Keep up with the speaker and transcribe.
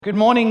Good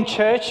morning,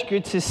 church.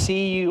 Good to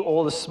see you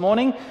all this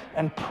morning,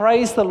 and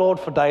praise the Lord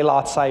for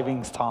daylight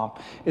savings time.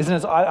 Isn't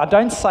it? I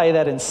don't say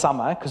that in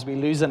summer because we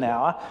lose an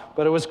hour,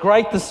 but it was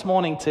great this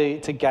morning to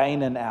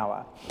gain an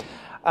hour.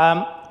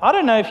 I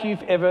don't know if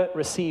you've ever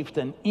received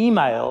an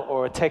email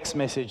or a text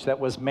message that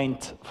was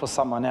meant for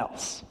someone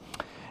else.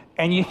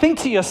 And you think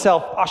to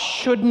yourself, I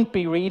shouldn't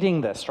be reading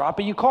this, right?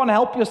 But you can't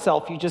help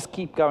yourself. You just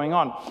keep going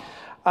on.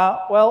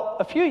 Well,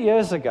 a few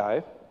years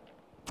ago,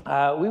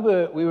 we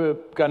were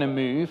going to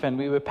move, and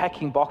we were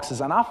packing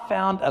boxes, and I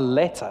found a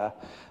letter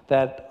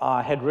that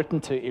I had written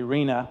to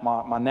Irina,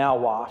 my now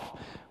wife,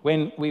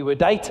 when we were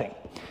dating.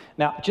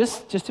 Now,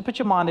 just to put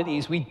your mind at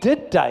ease, we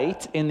did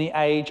date in the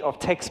age of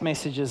text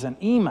messages and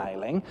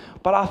emailing,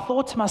 but I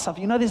thought to myself,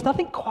 there's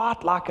nothing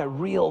quite like a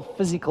real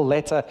physical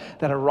letter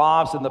that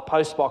arrives in the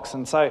postbox.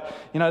 And so,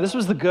 this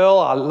was the girl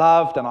I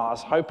loved, and I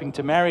was hoping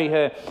to marry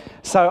her.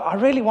 So I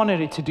really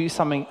wanted her to do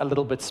something a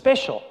little bit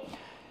special.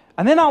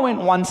 And then I went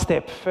one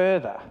step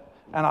further,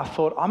 and I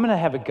thought, I'm going to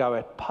have a go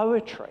at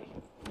poetry.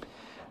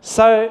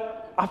 So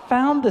I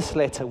found this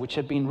letter, which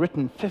had been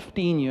written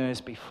 15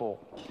 years before.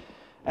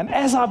 And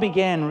as I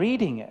began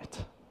reading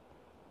it,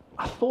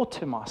 I thought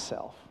to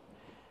myself,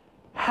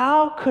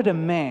 how could a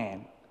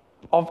man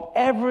of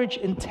average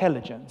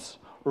intelligence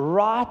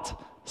write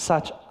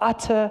such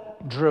utter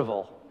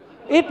drivel?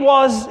 It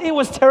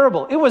was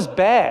terrible. It was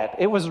bad.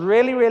 It was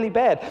really, really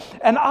bad.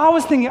 And I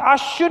was thinking, I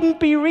shouldn't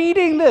be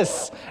reading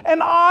this.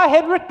 And I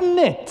had written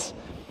it.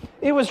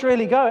 It was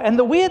really go. And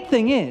the weird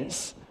thing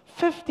is,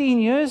 15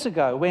 years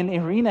ago, when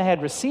Irina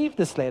had received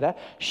this letter,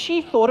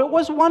 she thought it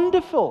was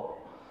wonderful.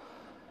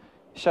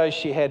 Shows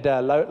she had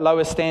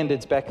lower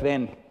standards back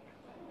then.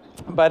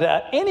 But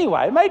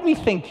anyway, it made me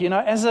think,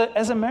 as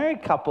a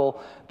married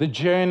couple, the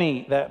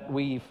journey that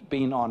we've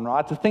been on,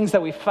 right? The things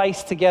that we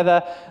faced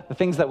together, the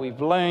things that we've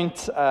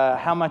learnt,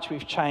 how much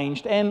we've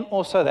changed, and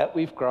also that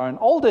we've grown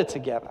older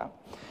together.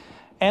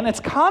 And it's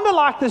kind of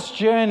like this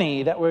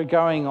journey that we're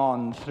going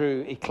on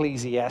through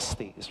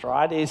Ecclesiastes,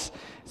 right? It's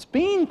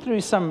been through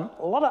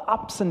a lot of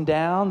ups and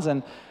downs,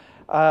 and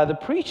the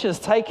preacher's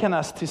taken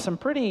us to some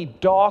pretty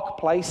dark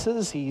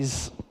places.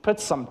 He's put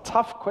some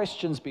tough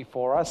questions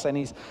before us, and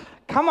he's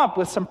come up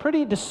with some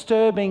pretty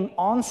disturbing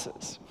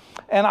answers.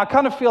 And I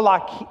kind of feel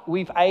like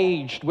we've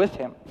aged with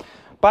him.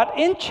 But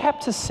in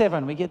chapter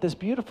 7, we get this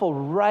beautiful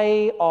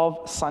ray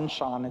of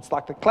sunshine. It's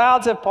like the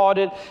clouds have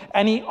parted,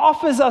 and he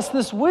offers us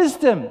this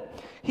wisdom.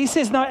 He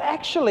says, no,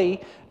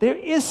 actually, there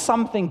is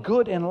something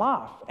good in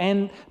life.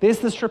 And there's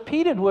this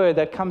repeated word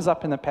that comes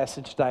up in the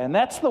passage today, and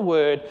that's the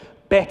word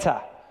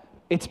better.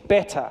 It's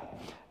better.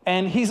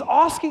 And he's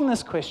asking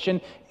this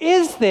question,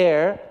 is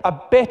there a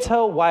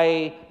better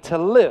way to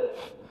live?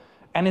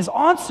 And his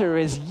answer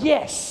is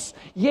yes.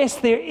 Yes,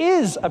 there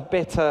is a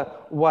better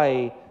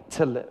way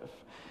to live.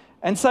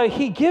 And so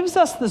he gives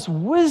us this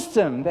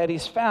wisdom that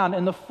is found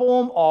in the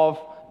form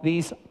of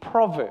these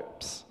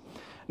proverbs.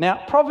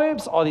 Now,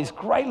 proverbs are these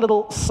great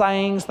little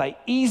sayings. They're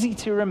easy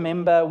to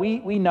remember.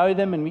 We know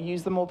them and we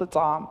use them all the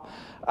time.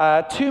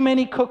 Too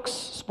many cooks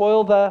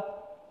spoil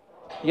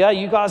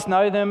you guys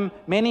know them.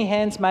 Many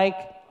hands make.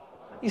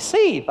 You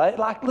see,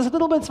 there's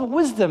little bits of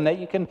wisdom that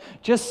you can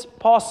just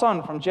pass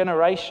on from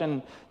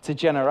generation to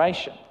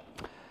generation.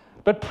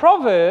 But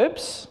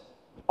proverbs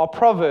are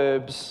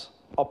proverbs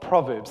are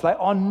proverbs. They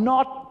are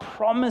not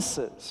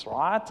promises,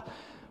 right?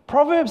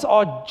 Proverbs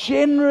are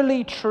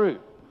generally true.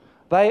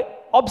 They are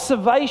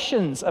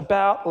observations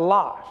about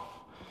life.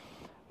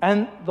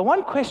 And the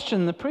one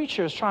question the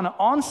preacher is trying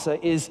to answer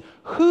is,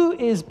 who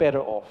is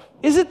better off?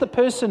 Is it the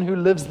person who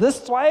lives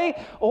this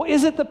way, or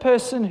is it the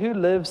person who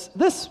lives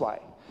this way?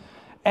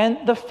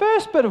 And the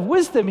first bit of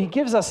wisdom he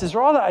gives us is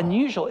rather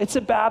unusual. It's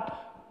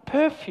about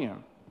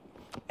perfume.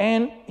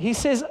 And he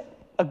says,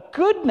 a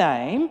good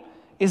name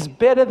is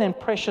better than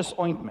precious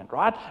ointment,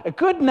 right? A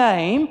good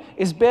name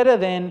is better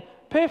than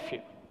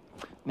perfume.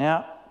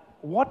 Now,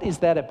 what is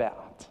that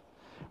about?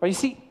 Well, you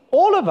see,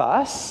 all of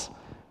us,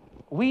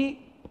 we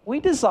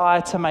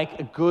desire to make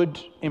a good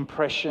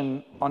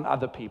impression on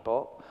other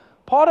people.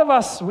 Part of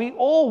us, we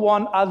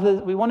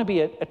want to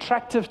be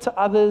attractive to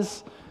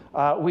others.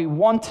 We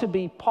want to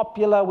be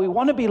popular. We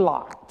want to be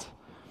liked.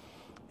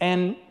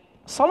 And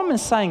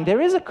Solomon's saying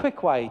there is a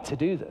quick way to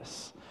do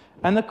this.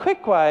 And the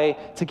quick way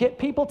to get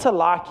people to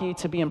like you,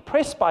 to be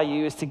impressed by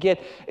you, is to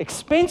get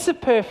expensive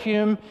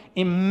perfume,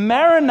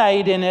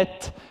 marinate in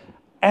it,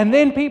 and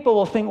then people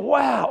will think,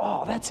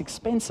 wow, that's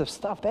expensive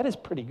stuff. That is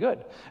pretty good.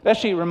 It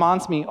actually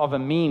reminds me of a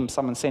meme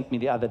someone sent me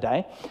the other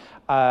day.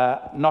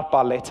 Not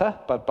by letter,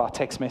 but by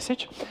text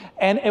message.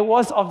 And it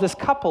was of this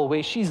couple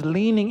where she's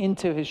leaning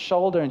into his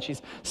shoulder and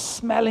she's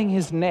smelling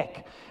his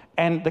neck.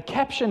 And the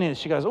caption is,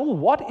 she goes, oh,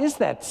 what is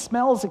that?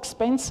 Smells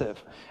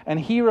expensive. And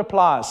he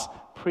replies,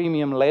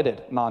 premium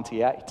leaded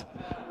 98.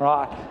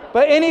 Right.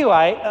 But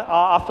anyway,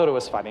 I thought it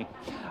was funny.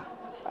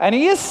 And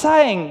he is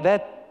saying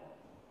that,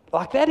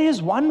 that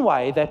is one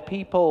way that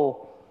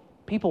people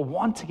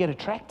want to get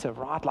attractive,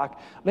 right?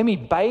 Let me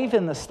bathe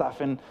in this stuff.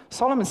 And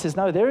Solomon says,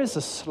 no, there is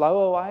a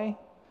slower way,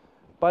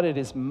 but it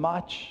is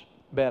much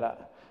better.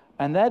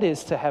 and that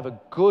is to have a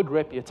good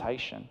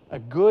reputation, a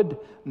good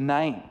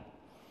name.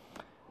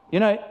 You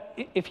know,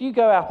 if you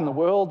go out in the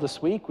world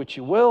this week, which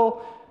you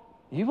will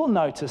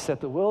notice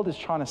that the world is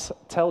trying to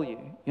tell you,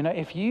 you know,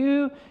 if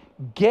you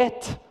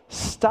get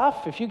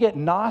stuff, if you get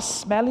nice,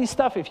 smelly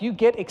stuff, if you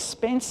get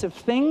expensive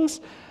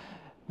things,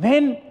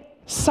 then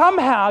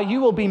somehow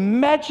you will be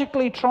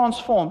magically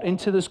transformed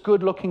into this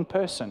good-looking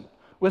person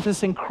with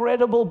this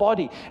incredible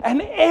body.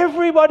 And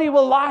everybody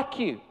will like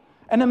you.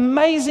 And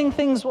amazing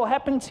things will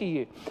happen to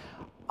you.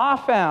 I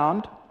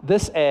found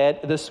this ad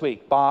this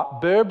week by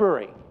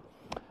Burberry.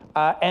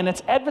 And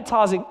it's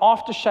advertising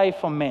aftershave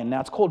for men.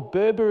 Now, it's called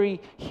Burberry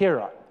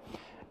Hero.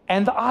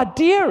 And the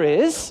idea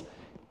is,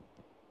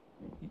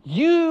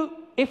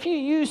 if you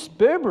use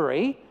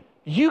Burberry,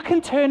 you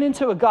can turn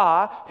into a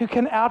guy who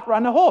can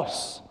outrun a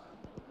horse.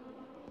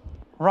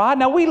 Right?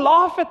 Now, we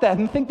laugh at that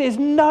and think there's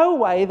no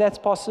way that's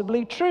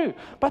possibly true.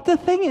 But the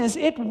thing is,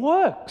 it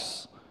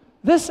works.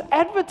 This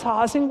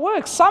advertising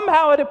works.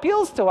 Somehow it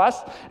appeals to us,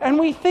 and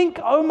we think,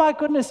 oh my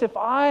goodness, if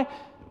I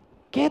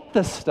get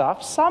this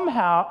stuff,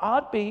 somehow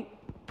I'd be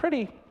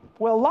pretty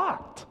well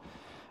liked.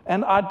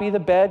 And I'd be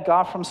the bad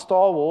guy from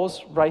Star Wars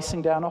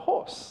racing down a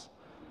horse.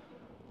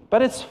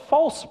 But it's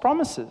false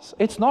promises.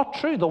 It's not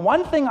true. The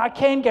one thing I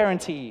can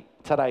guarantee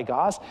today,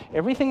 guys,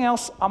 everything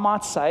else I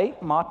might say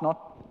might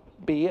not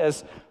be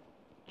as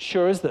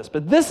sure as this.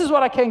 But this is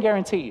what I can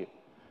guarantee you.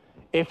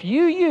 If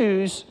you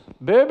use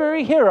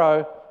Burberry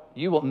Hero,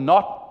 you will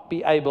not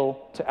be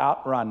able to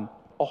outrun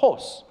a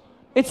horse.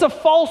 It's a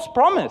false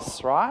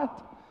promise, right?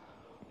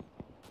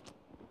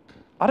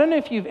 I don't know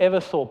if you've ever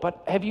thought,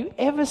 but have you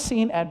ever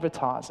seen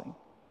advertising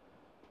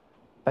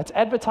that's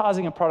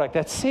advertising a product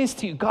that says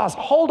to you, guys,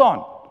 hold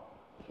on,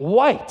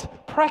 wait,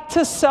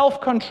 practice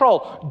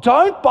self-control.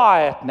 Don't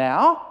buy it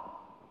now.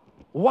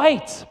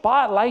 Wait,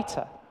 buy it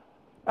later.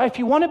 If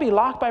you want to be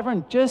liked by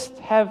everyone, just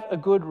have a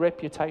good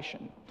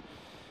reputation.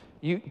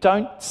 You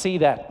don't see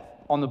that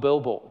on the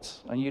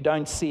billboards, and you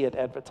don't see it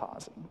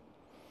advertising.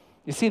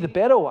 You see, the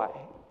better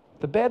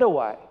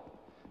way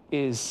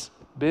is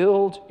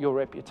build your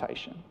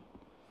reputation.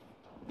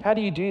 How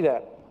do you do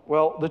that?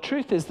 Well, the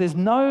truth is there's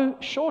no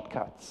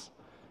shortcuts.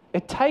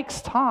 It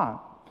takes time.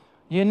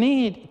 You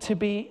need to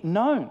be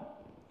known.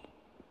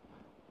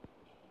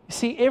 You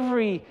see,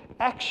 every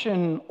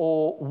action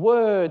or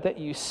word that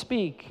you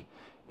speak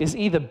is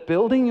either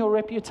building your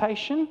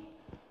reputation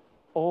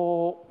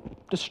or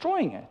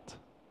destroying it.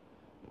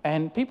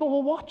 And people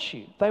will watch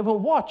you. They will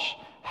watch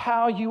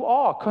how you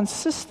are,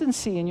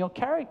 consistency in your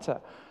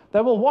character. They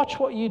will watch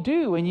what you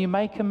do when you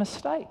make a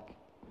mistake.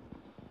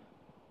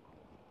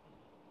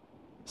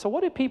 So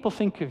what do people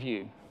think of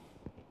you?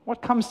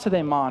 What comes to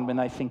their mind when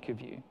they think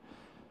of you?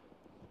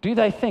 Do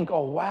they think,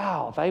 oh,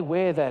 wow, they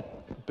wear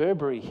that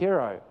Burberry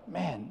Hero.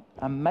 Man,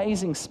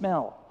 amazing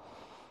smell.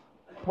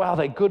 Wow,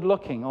 they're good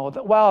looking. Or,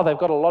 wow, they've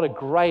got a lot of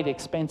great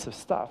expensive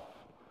stuff.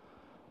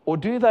 Or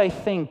do they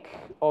think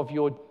of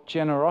your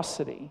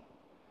generosity?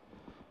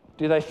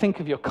 Do they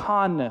think of your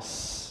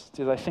kindness?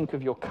 Do they think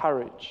of your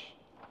courage?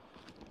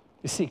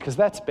 You see, because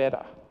that's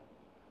better.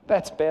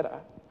 That's better.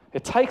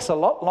 It takes a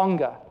lot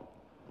longer,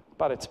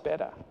 but it's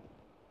better.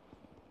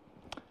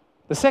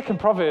 The second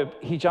proverb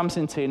he jumps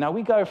into, now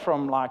we go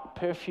from like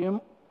perfume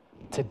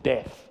to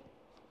death.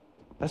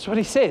 That's what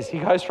he says. He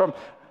goes from,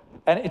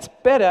 and it's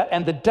better,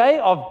 and the day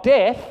of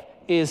death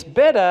is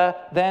better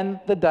than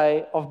the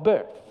day of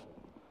birth.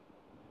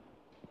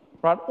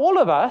 Right? All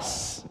of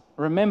us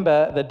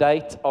remember the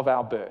date of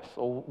our birth,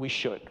 or we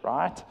should,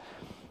 right?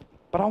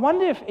 But I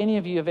wonder if any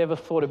of you have ever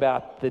thought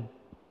about the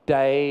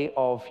day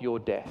of your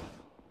death.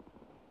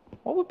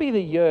 What would be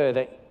the year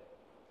that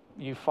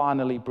you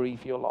finally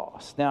breathe your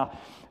last? Now,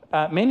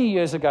 many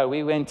years ago,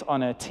 we went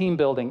on a team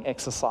building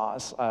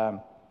exercise,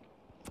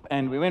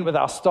 and we went with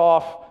our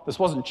staff. This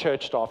wasn't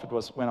church staff, it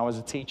was when I was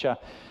a teacher.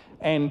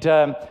 And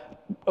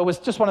it was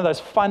just one of those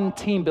fun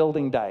team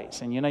building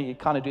days. And you know, you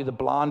kind of do the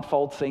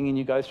blindfold thing and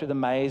you go through the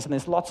maze, and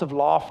there's lots of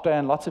laughter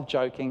and lots of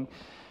joking.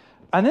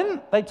 And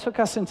then they took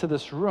us into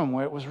this room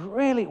where it was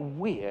really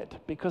weird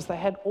because they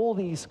had all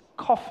these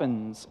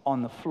coffins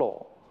on the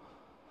floor.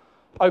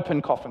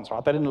 Open coffins,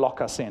 right? They didn't lock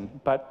us in.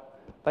 But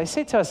they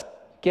said to us,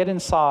 get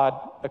inside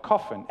a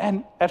coffin.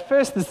 And at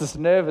first there's this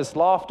nervous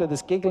laughter,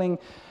 this giggling,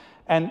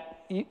 and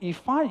you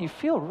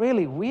feel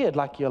really weird,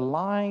 like you're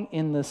lying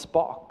in this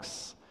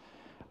box.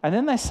 And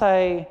then they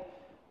say,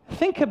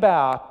 think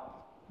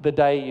about the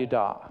day you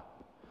die.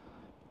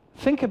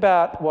 Think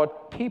about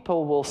what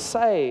people will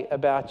say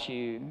about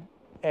you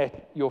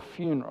at your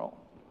funeral.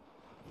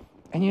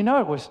 And you know,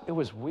 it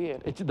was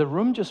weird. The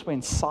room just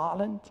went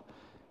silent.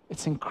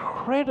 It's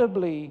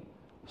incredibly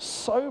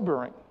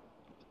sobering.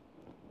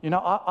 You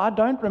know, I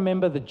don't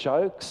remember the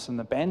jokes and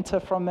the banter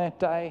from that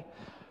day,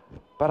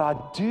 but I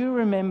do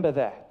remember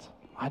that.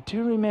 I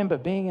do remember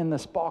being in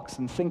this box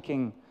and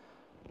thinking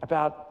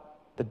about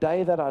the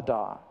day that I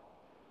die.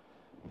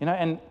 You know,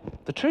 and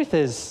the truth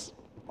is,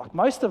 like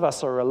most of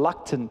us are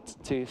reluctant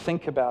to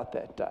think about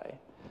that day.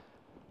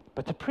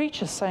 But the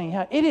preacher's saying,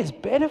 yeah, it is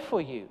better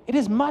for you. It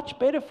is much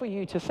better for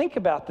you to think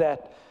about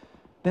that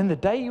than the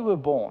day you were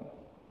born.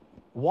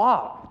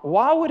 Why?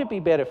 Why would it be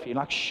better for you?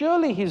 Like,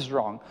 surely he's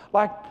wrong.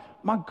 Like,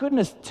 my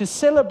goodness, to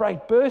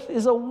celebrate birth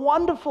is a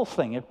wonderful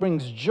thing. It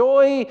brings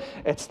joy.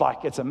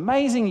 It's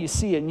amazing. You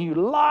see a new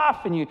life,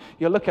 and you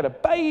look at a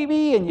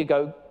baby and you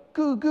go,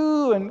 goo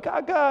goo and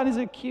gaga, and is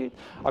it cute?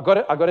 I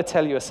got to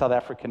tell you a South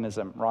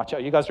Africanism, right? Are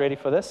you guys ready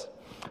for this?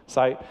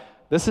 So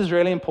this is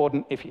really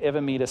important if you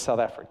ever meet a South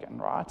African,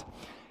 right?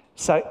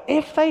 So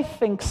if they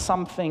think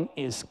something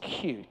is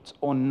cute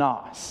or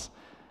nice,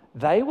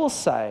 they will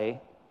say,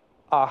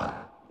 ach,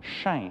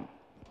 shame.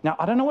 Now,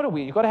 I don't know what it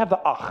is. You've got to have the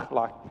ach,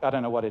 like, I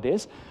don't know what it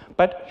is,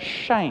 but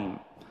shame.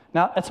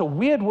 Now, it's a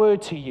weird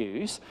word to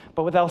use,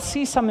 but when they'll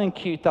see something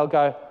cute, they'll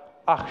go,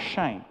 ach,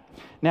 shame.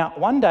 Now,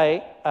 one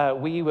day,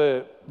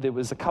 there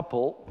was a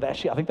couple, I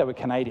think they were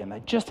Canadian,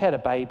 they just had a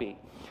baby.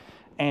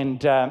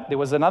 And there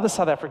was another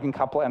South African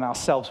couple and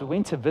ourselves who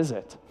went to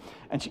visit.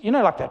 And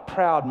like that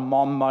proud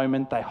mom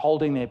moment, they're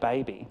holding their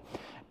baby.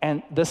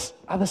 And this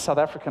other South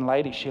African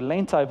lady, she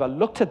leant over,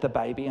 looked at the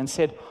baby and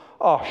said,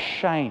 oh,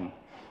 shame.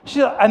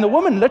 And the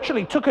woman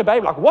literally took her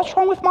baby, like, what's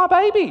wrong with my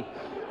baby?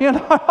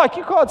 Like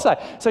you can't say.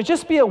 So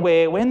just be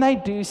aware, when they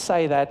do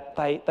say that,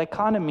 they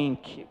kind of mean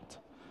cute.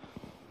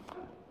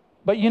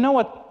 But you know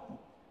what?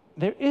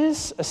 There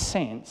is a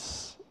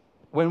sense,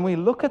 when we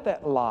look at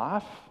that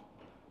life,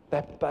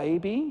 that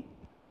baby,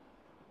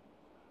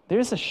 there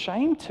is a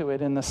shame to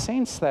it in the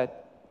sense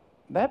that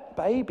that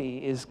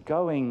baby is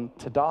going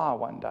to die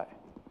one day.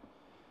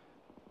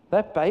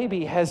 That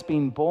baby has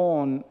been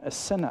born a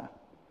sinner.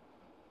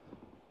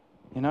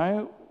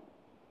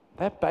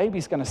 That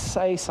baby's going to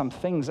say some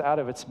things out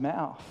of its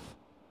mouth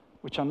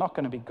which are not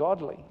going to be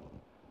godly.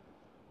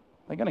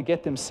 They're going to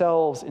get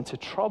themselves into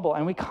trouble.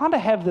 And we kind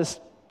of have this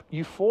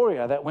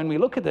euphoria that when we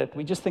look at it,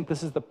 we just think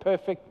this is the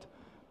perfect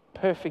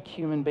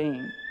human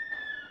being.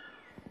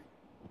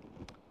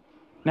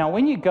 Now,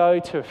 when you go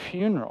to a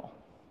funeral,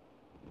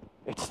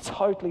 it's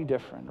totally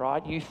different,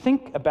 right? You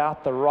think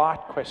about the right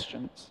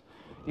questions.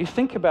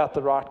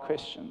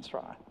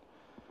 Right?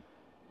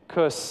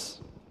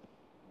 Because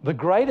the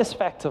greatest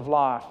fact of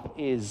life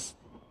is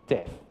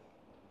death.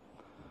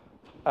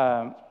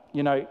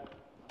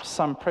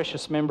 Some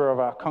precious member of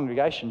our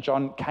congregation,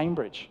 John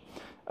Cambridge,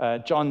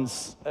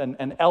 John's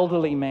an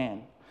elderly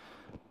man.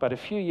 But a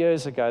few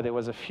years ago, there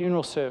was a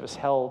funeral service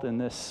held in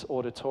this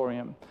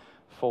auditorium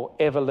for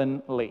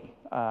Evelyn Lee,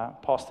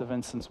 Pastor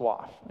Vincent's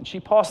wife. And she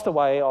passed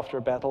away after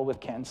a battle with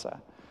cancer.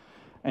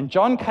 And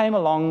John came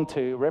along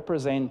to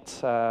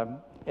represent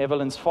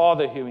Evelyn's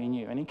father, who he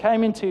knew. And he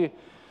came into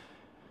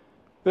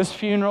this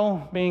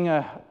funeral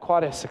being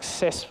quite a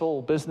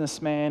successful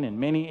businessman in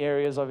many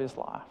areas of his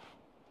life.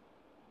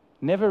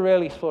 Never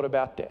really thought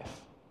about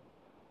death.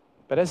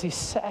 But as he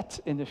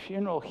sat in the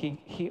funeral,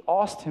 he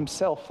asked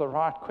himself the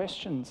right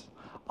questions.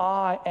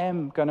 I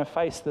am going to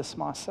face this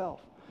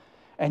myself.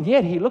 And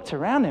yet he looked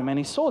around him and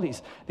he saw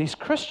these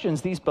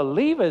Christians, these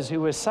believers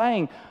who were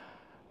saying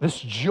this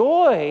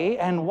joy,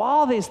 and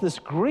while there's this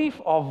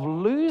grief of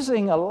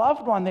losing a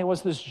loved one, there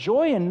was this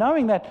joy in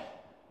knowing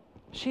that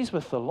she's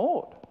with the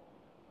Lord.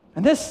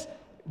 And this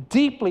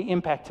deeply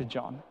impacted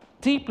John,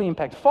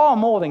 far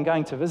more than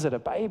going to visit a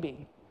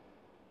baby.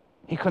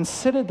 He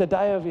considered the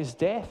day of his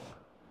death,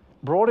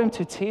 brought him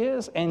to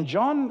tears, and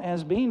John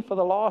has been for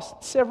the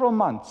last several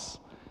months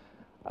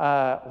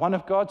one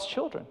of God's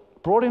children.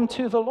 Brought him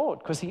to the Lord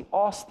because he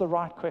asked the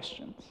right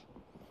questions.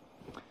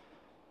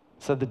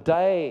 So the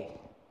day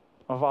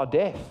of our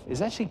death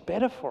is actually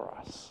better for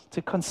us.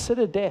 To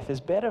consider death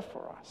is better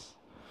for us.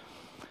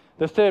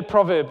 The third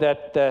proverb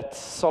that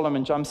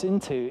Solomon jumps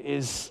into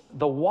is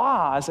the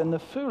wise and the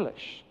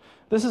foolish.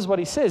 This is what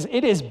he says.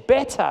 It is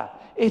better.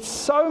 It's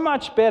so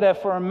much better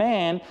for a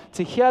man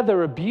to hear the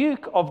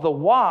rebuke of the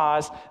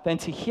wise than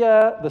to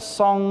hear the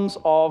songs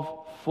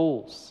of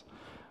fools.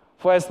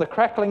 For as the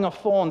crackling of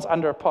thorns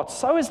under a pot,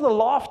 so is the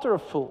laughter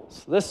of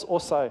fools. This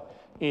also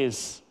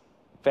is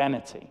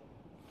vanity.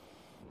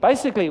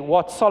 Basically,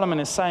 what Solomon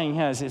is saying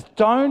here is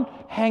don't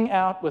hang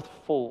out with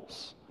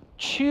fools.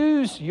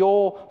 Choose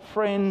your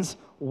friends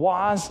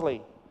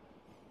wisely.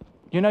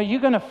 You're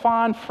going to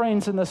find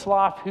friends in this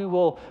life who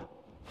will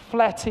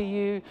flatter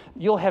you.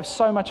 You'll have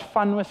so much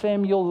fun with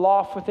them. You'll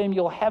laugh with them.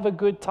 You'll have a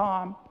good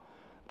time.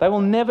 They will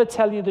never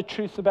tell you the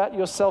truth about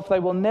yourself. They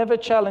will never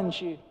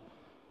challenge you.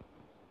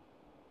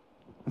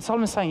 And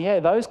Solomon's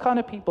saying, those kind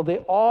of people,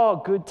 there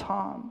are good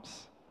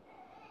times.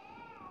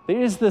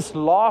 There is this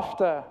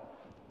laughter,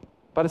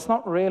 but it's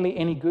not really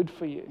any good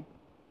for you.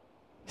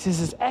 He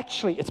says,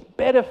 it's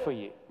better for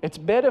you. It's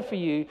better for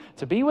you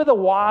to be with a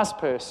wise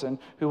person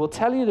who will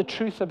tell you the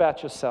truth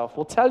about yourself,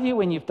 will tell you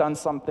when you've done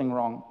something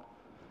wrong,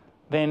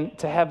 than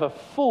to have a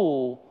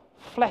fool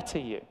flatter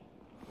you.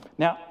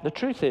 Now, the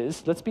truth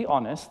is, let's be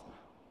honest,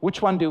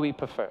 which one do we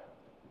prefer?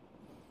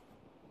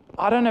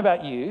 I don't know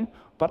about you,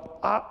 but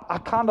I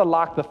kind of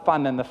like the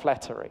fun and the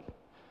flattery.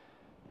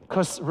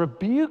 Because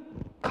rebuke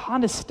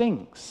kind of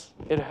stings.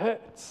 It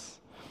hurts.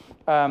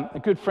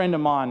 A good friend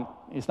of mine,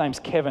 his name's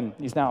Kevin.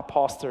 He's now a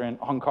pastor in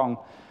Hong Kong.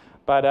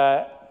 But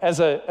as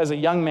a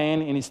young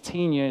man in his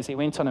teen years, he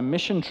went on a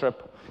mission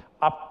trip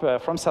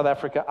up from South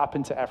Africa up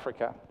into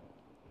Africa.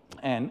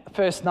 And the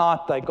first night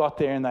they got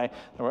there and they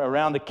were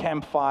around the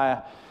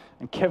campfire,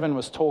 and Kevin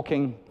was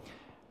talking,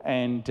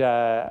 and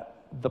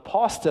the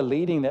pastor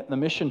leading the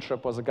mission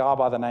trip was a guy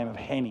by the name of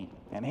Henny.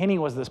 And Henny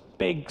was this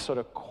big, sort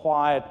of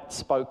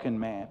quiet-spoken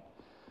man.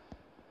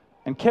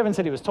 And Kevin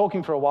said he was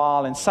talking for a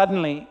while, and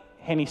suddenly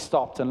Henny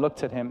stopped and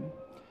looked at him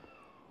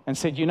and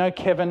said, "You know,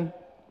 Kevin,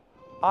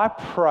 I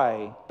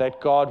pray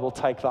that God will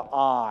take the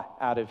I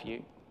out of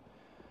you."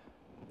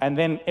 And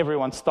then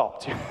everyone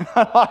stopped.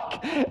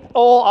 Like,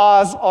 all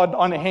eyes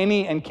on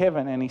Henny and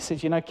Kevin. And he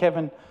said, "You know,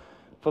 Kevin,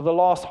 for the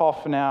last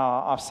half an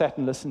hour, I've sat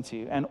and listened to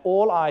you, and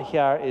all I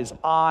hear is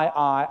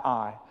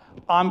I.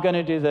 I'm going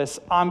to do this,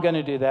 I'm going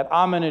to do that,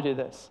 I'm going to do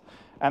this.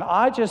 And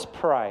I just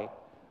pray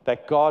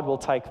that God will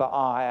take the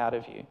I out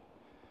of you."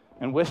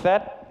 And with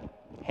that,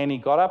 Henny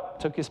got up,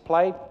 took his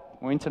plate,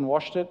 went and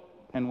washed it,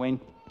 and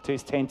went to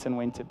his tent and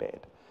went to bed.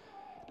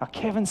 Now,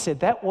 Kevin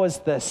said that was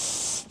the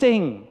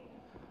sting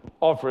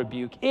of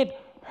rebuke. It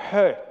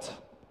hurt.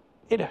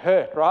 It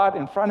hurt, right?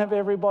 In front of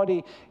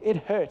everybody, it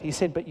hurt. He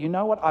said, "But you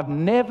know what? I've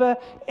never,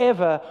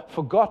 ever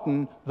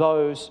forgotten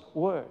those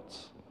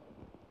words."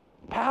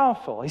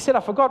 Powerful. He said, "I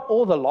forgot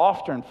all the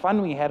laughter and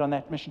fun we had on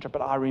that mission trip,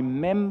 but I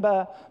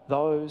remember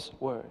those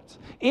words."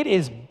 It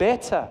is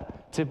better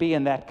to be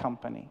in that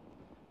company,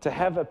 to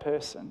have a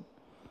person.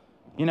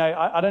 You know,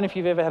 I don't know if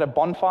you've ever had a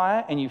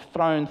bonfire and you've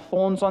thrown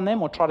thorns on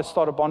them or try to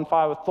start a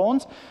bonfire with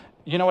thorns.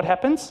 You know what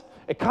happens?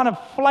 It kind of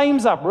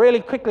flames up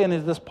really quickly, and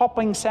there's this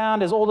popping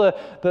sound as all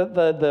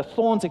the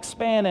thorns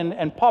expand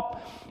and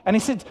pop. And he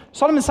said,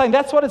 Solomon's saying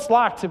that's what it's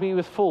like to be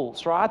with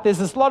fools, right? There's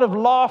this lot of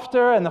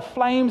laughter and the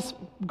flames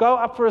go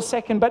up for a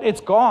second, but it's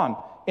gone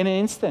in an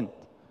instant.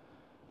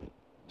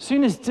 As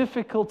soon as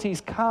difficulties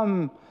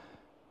come,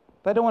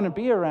 they don't want to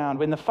be around.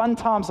 When the fun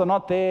times are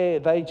not there,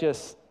 they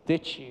just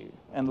ditch you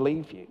and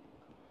leave you.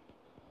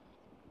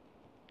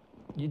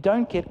 You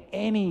don't get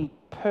any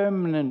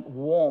permanent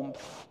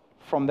warmth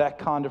from that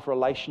kind of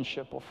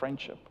relationship or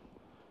friendship.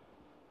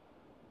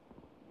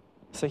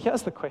 So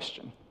here's the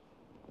question.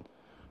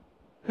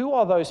 Who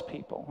are those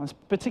people, and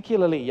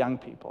particularly young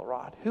people,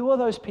 right? Who are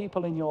those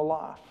people in your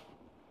life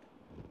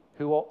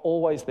who are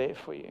always there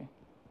for you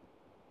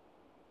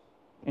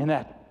in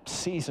that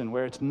season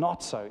where it's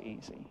not so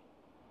easy?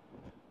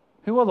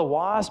 Who are the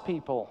wise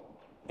people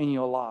in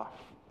your life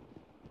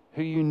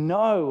who you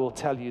know will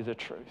tell you the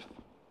truth?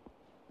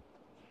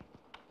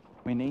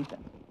 We need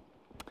them.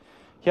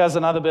 Here's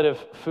another bit of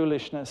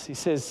foolishness. He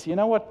says, you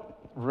know what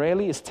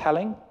really is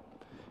telling?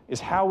 Is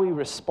how we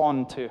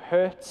respond to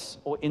hurts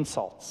or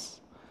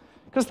insults.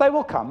 Because they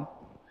will come.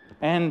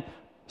 And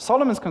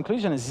Solomon's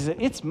conclusion is that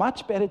it's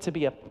much better to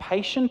be a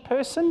patient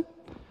person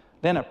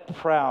than a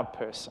proud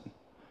person.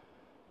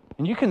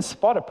 And you can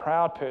spot a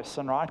proud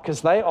person, right?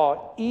 Because they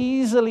are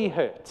easily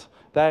hurt.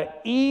 They're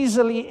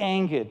easily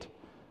angered.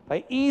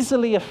 They're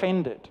easily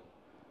offended.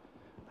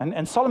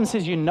 And Solomon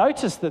says you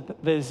notice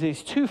that there's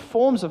these two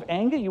forms of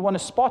anger. You want to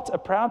spot a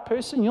proud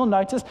person, you'll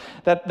notice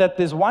that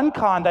there's one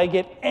kind, they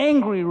get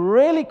angry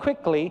really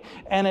quickly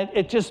and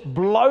it just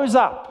blows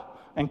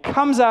up and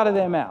comes out of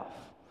their mouth.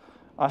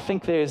 I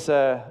think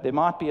there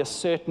might be a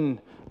certain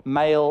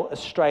male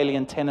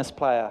Australian tennis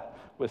player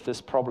with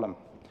this problem.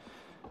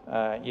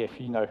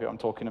 If you know who I'm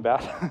talking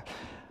about.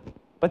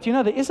 But you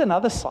know, there is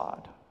another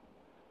side.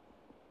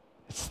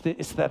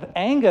 It's that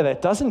anger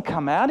that doesn't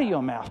come out of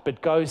your mouth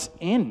but goes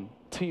in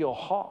to your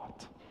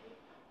heart,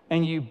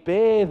 and you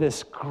bear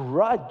this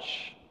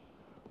grudge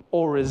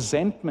or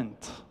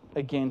resentment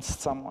against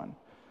someone.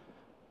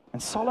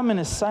 And Solomon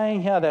is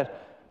saying here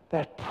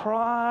that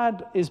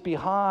pride is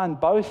behind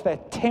both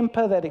that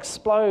temper that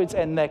explodes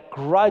and that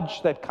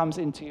grudge that comes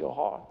into your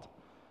heart.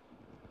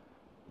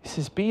 He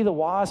says, be the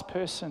wise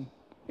person.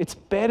 It's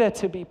better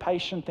to be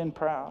patient than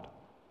proud.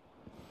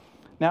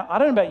 Now, I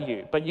don't know about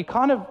you, but you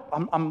kind of,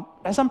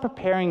 as I'm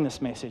preparing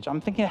this message, I'm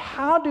thinking,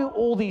 how do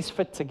all these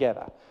fit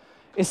together?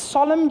 Is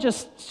Solomon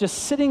just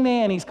sitting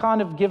there and he's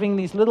kind of giving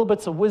these little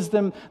bits of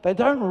wisdom? They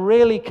don't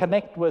really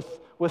connect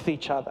with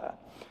each other.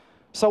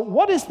 So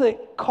what is the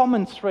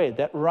common thread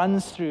that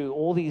runs through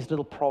all these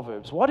little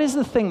proverbs? What is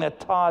the thing that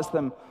ties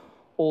them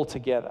all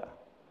together?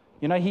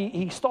 You know,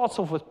 he starts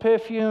off with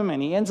perfume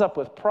and he ends up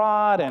with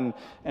pride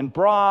and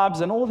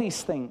bribes and all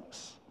these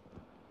things.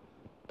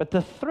 But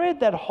the thread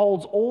that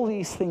holds all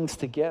these things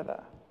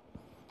together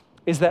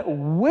is that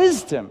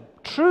wisdom,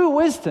 true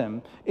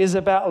wisdom, is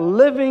about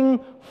living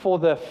for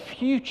the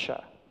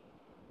future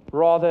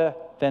rather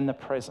than the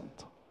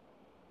present.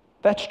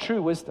 That's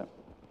true wisdom,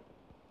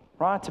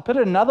 right? To put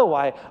it another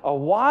way, a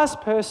wise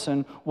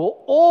person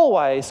will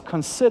always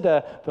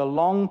consider the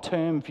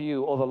long-term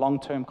view or the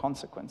long-term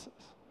consequences.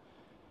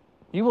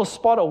 You will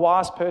spot a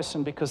wise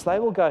person because they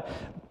will go,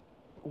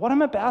 what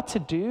I'm about to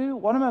do,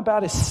 what I'm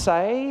about to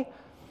say,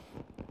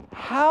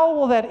 how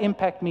will that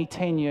impact me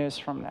 10 years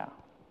from now?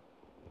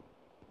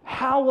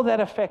 How will that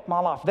affect my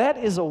life?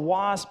 That is a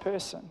wise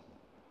person.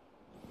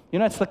 You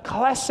know, it's the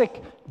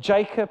classic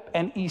Jacob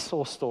and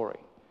Esau story.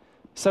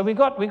 So we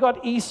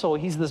got Esau.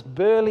 He's this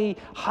burly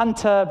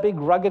hunter, big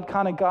rugged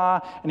kind of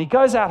guy, and he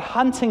goes out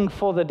hunting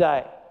for the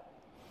day.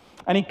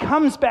 And he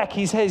comes back,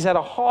 he's had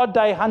a hard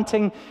day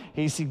hunting,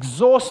 he's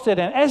exhausted,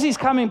 and as he's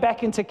coming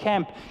back into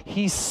camp,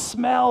 he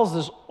smells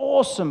this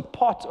awesome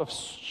pot of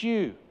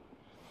stew.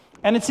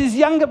 And it's his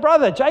younger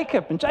brother,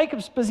 Jacob, and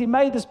Jacob's busy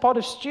made this pot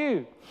of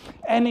stew.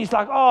 And he's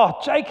like, oh,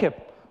 Jacob,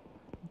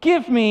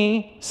 give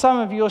me some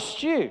of your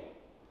stew.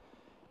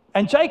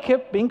 And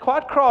Jacob, being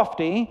quite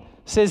crafty,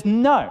 says,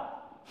 no,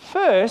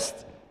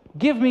 first,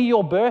 give me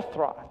your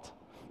birthright.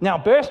 Now,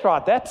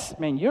 birthright,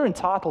 you're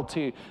entitled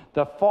to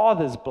the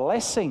Father's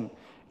blessing.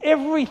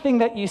 Everything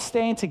that you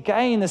stand to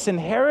gain, this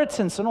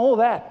inheritance and all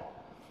that.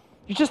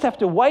 You just have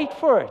to wait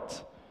for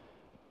it.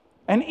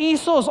 And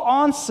Esau's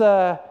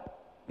answer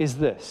is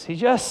this. He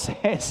just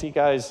says, he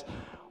goes,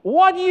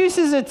 what use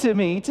is it to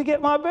me to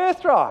get my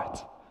birthright?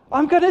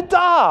 I'm going to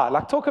die.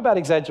 Like, talk about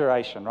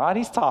exaggeration, right?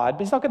 He's tired,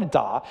 but he's not going to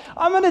die.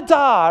 I'm going to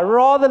die.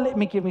 Rather let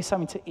me give me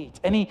something to eat.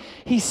 And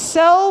he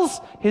sells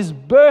his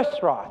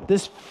birthright,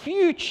 this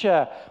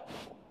future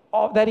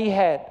that he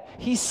had.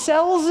 He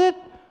sells it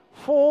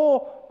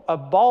for a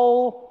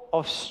bowl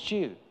of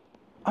stew.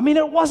 I mean,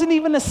 it wasn't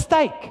even a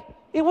steak.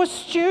 It was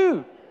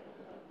stew.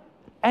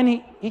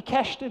 And he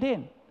cashed it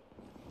in.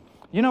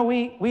 You know,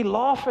 we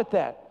laugh at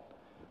that.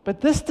 But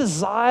this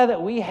desire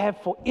that we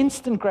have for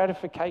instant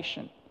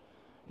gratification,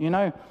 you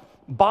know,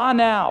 buy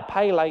now,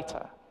 pay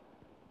later.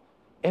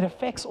 It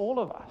affects all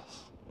of us.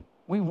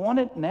 We want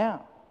it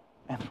now.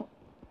 And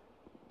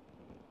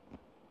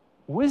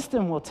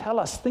wisdom will tell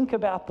us, think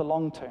about the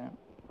long term,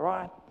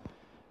 right?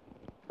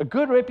 A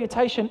good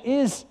reputation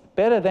is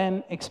better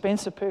than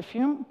expensive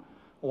perfume.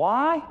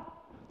 Why?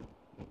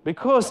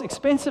 Because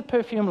expensive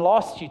perfume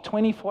lasts you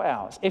 24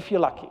 hours, if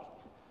you're lucky.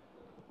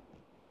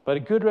 But a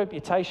good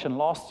reputation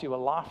lasts you a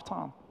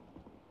lifetime.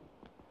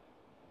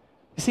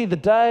 You see, the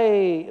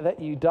day that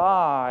you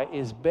die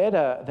is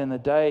better than the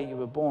day you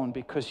were born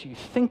because you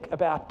think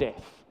about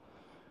death.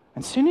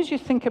 And as soon as you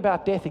think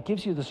about death, it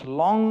gives you this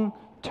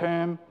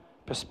long-term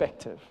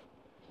perspective.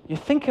 You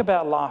think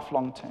about life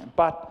long-term.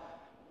 But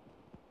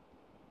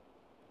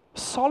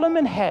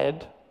Solomon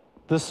had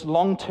this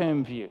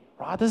long-term view,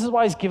 right? This is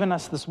why he's given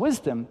us this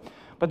wisdom.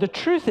 But the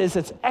truth is,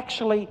 it's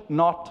actually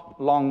not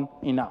long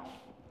enough.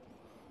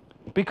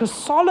 Because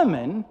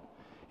Solomon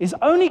is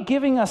only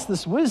giving us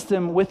this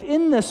wisdom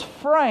within this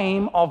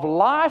frame of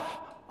life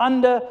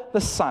under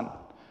the sun,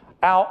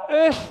 our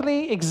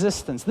earthly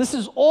existence. This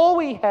is all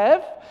we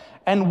have,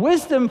 and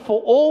wisdom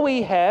for all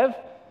we have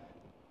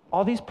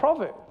are these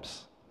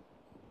proverbs.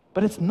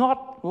 But it's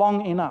not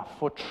long enough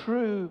for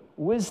true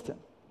wisdom.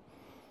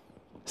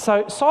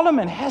 So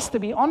Solomon has to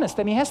be honest,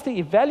 and he has to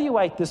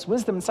evaluate this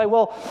wisdom and say,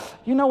 well,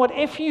 you know what,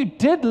 if you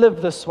did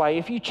live this way,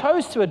 if you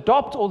chose to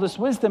adopt all this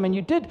wisdom and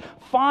you did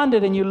find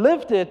it and you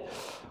lived it,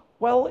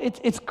 well,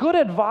 it's good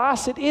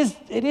advice. It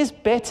is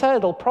better.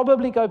 It'll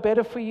probably go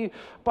better for you.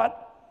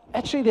 But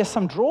actually, there's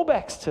some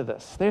drawbacks to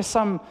this. There's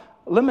some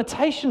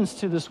limitations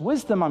to this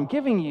wisdom I'm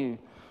giving you.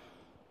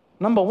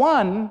 Number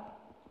one,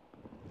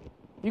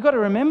 you've got to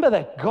remember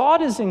that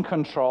God is in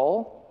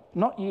control,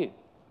 not you.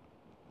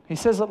 He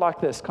says it like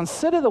this: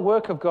 consider the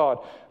work of God.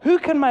 Who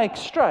can make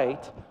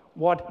straight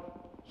what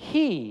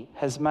He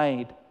has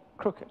made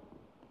crooked?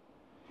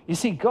 You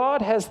see,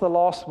 God has the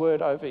last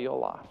word over your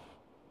life.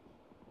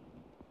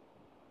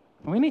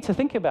 And we need to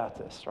think about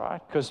this,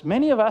 right? Because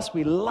many of us,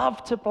 we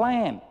love to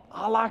plan.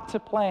 I like to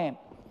plan.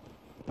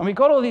 And we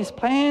got all these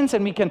plans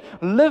and we can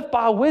live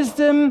by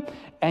wisdom,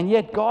 and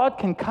yet God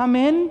can come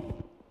in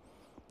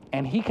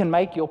and He can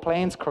make your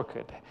plans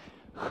crooked.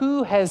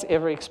 Who has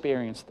ever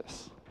experienced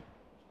this?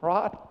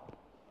 Right?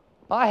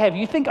 I have.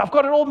 You think I've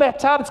got it all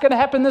mapped out, it's going to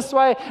happen this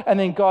way, and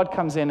then God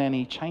comes in and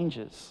He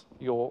changes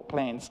your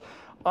plans.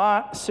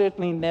 I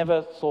certainly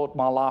never thought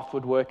my life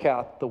would work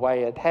out the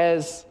way it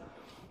has.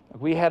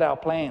 We had our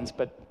plans,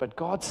 but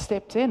God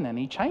stepped in and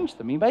He changed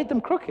them. He made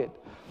them crooked.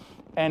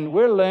 And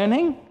we're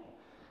learning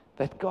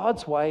that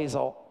God's ways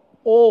are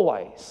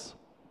always,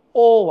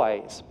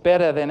 always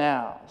better than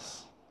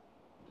ours.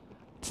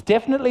 It's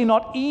definitely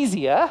not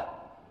easier,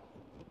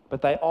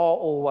 but they are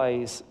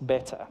always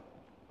better.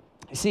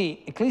 You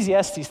see,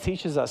 Ecclesiastes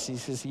teaches us, he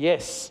says,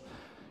 yes,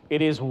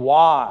 it is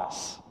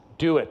wise.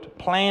 Do it.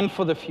 Plan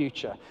for the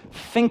future.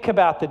 Think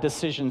about the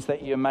decisions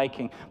that you're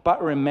making.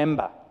 But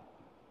remember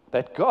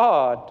that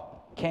God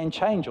can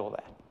change all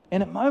that.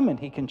 In a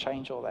moment, He can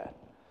change all that.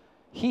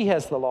 He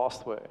has the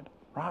last word,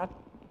 right?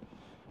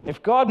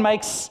 If God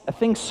makes a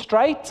thing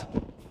straight,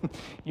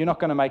 you're not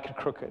going to make it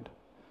crooked.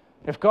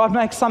 If God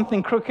makes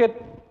something crooked,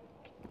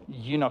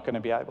 you're not going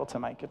to be able to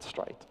make it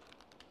straight.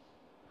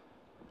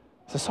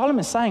 So Solomon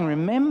is saying,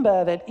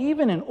 remember that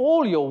even in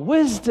all your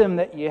wisdom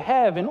that you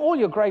have, in all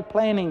your great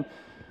planning,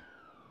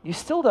 you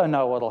still don't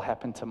know what will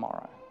happen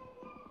tomorrow.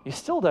 You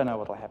still don't know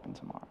what will happen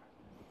tomorrow.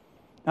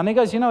 And he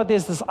goes, you know,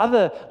 there's this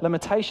other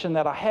limitation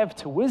that I have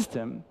to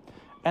wisdom,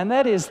 and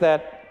that is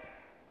that,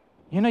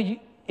 you know,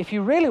 if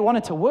you really want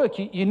it to work,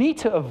 you need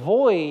to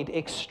avoid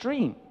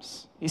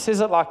extremes. He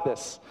says it like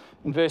this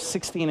in verse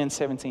 16 and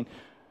 17.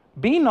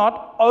 Be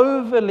not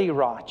overly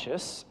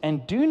righteous,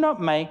 and do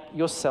not make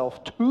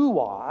yourself too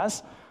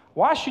wise.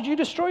 Why should you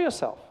destroy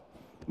yourself?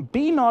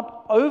 Be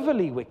not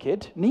overly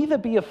wicked, neither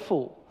be a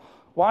fool.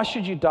 Why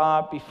should you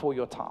die before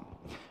your time?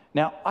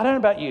 Now, I don't know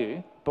about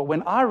you, but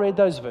when I read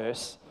those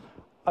verses,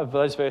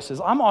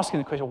 I'm asking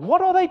the question,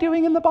 what are they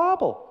doing in the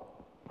Bible?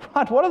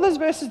 Right? What are those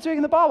verses doing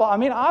in the Bible? I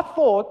mean, I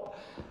thought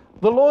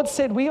the Lord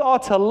said we are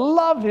to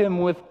love him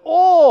with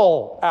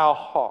all our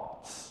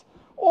hearts,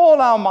 all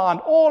our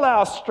mind, all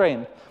our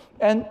strength.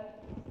 And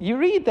you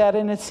read that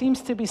and it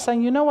seems to be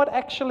saying, you know what,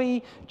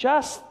 actually,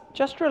 just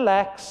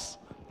relax,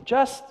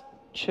 just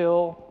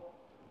chill,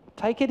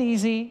 take it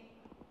easy,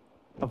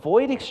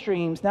 avoid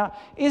extremes. Now,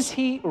 is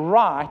he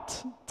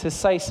right to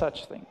say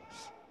such things?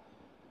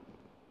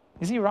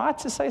 Is he right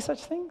to say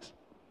such things?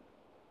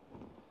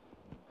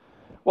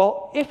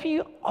 Well, if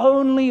you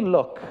only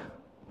look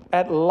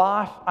at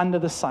life under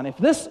the sun, if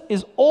this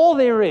is all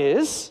there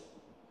is,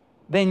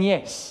 then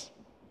yes,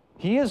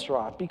 he is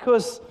right.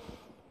 Because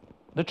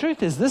the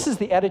truth is, this is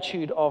the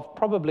attitude of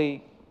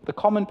probably the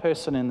common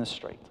person in the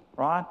street,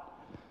 right?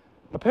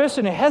 A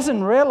person who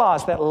hasn't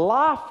realized that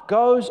life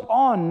goes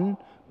on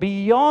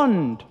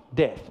beyond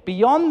death,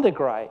 beyond the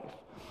grave.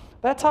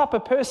 That type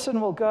of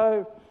person will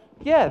go,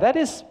 yeah, that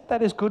is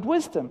good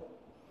wisdom.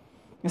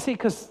 You see,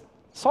 because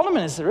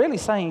Solomon is really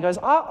saying, he goes,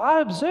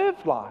 I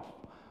observed life.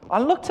 I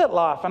looked at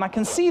life and I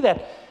can see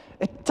that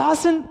it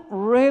doesn't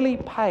really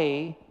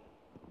pay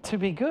to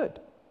be good.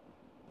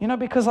 You know,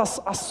 because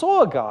I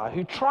saw a guy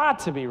who tried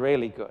to be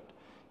really good.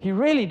 He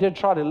really did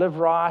try to live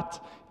right,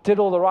 did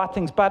all the right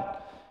things,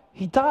 but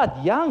he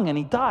died young and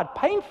he died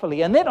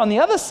painfully. And then on the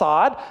other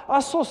side, I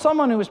saw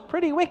someone who was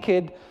pretty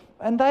wicked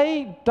and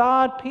they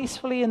died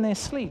peacefully in their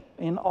sleep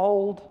in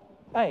old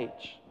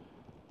age.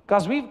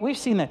 Guys, we've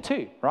seen that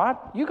too, right?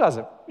 You guys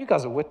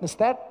have witnessed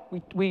that.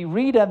 We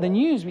read the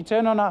news, we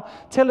turn on our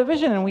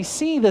television and we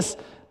see this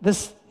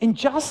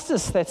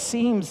injustice that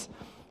seems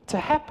to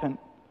happen.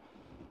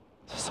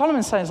 So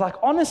Solomon says, like,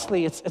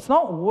 honestly, it's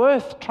not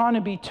worth trying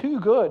to be too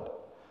good.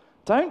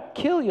 Don't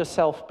kill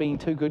yourself being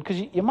too good because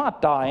you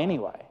might die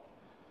anyway.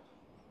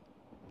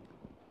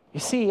 You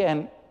see,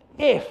 and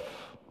if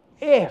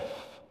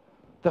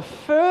the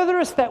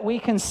furthest that we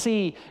can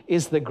see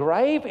is the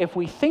grave, if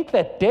we think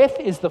that death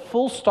is the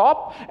full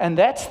stop and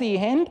that's the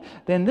end,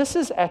 then this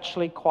is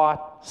actually quite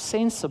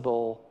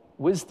sensible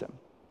wisdom.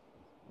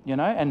 You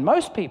know, and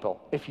most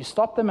people, if you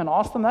stop them and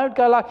ask them, they would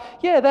go like,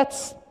 yeah,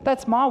 that's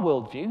my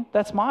worldview.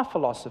 That's my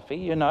philosophy,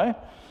 you know.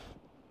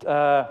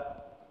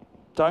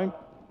 Don't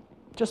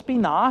just be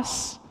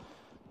nice.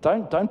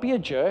 Don't be a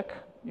jerk,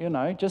 you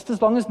know. Just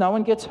as long as no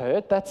one gets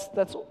hurt, that's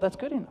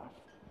good enough.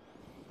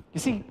 You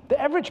see, the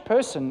average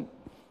person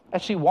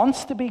actually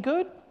wants to be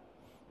good,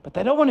 but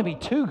they don't want to be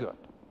too good.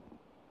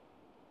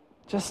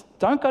 Just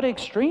don't go to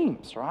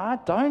extremes, right?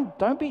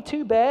 Don't be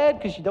too bad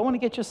because you don't want to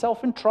get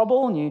yourself in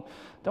trouble and you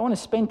don't want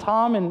to spend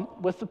time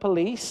with the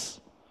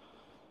police.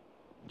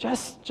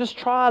 Just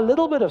try a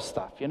little bit of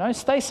stuff, you know.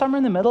 Stay somewhere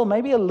in the middle,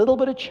 maybe a little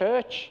bit of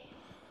church.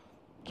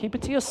 Keep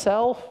it to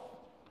yourself.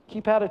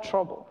 Keep out of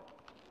trouble.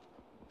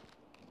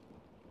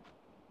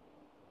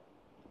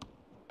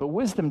 But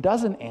wisdom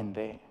doesn't end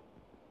there.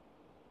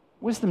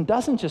 Wisdom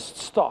doesn't just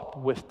stop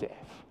with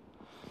death.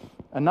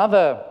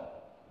 Another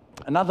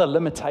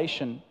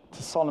limitation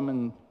to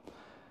Solomon's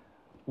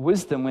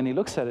wisdom when he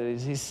looks at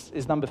it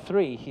is number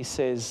 3. He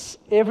says,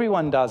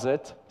 everyone does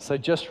it, so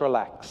just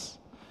relax.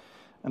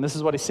 And this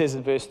is what he says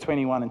in verse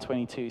 21 and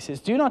 22. He says,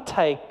 do not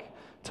take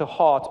to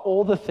heart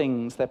all the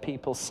things that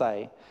people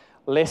say,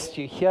 lest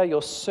you hear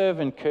your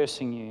servant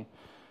cursing you.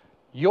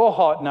 Your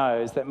heart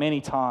knows that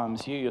many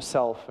times you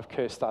yourself have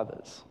cursed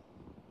others.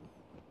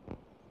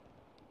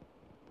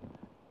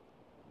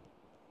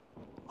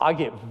 I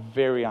get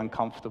very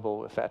uncomfortable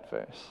with that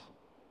verse.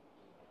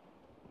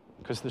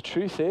 Because the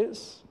truth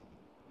is,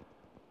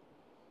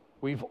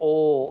 we've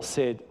all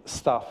said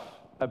stuff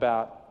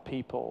about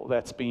people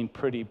that's been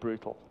pretty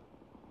brutal.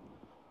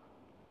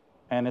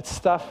 And it's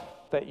stuff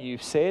that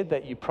you've said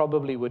that you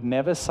probably would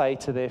never say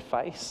to their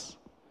face.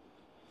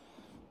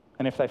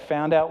 And if they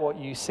found out what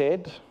you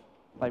said,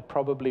 they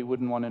probably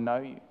wouldn't want to know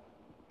you.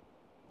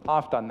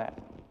 I've done that.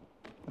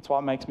 That's why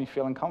it makes me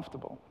feel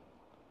uncomfortable.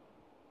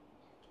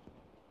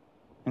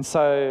 And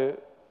so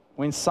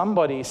when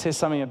somebody says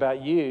something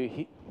about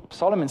you,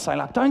 Solomon's saying,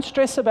 like, don't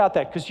stress about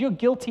that because you're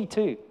guilty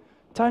too.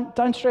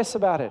 Don't stress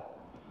about it.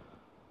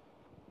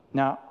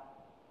 Now,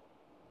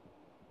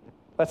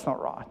 that's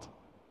not right.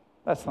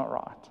 That's not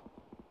right.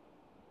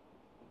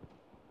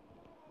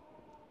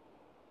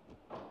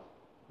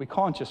 We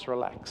can't just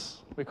relax.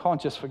 We can't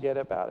just forget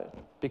about it.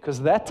 Because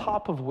that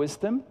type of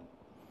wisdom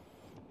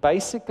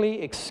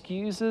basically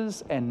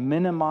excuses and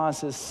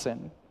minimizes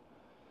sin.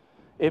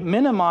 It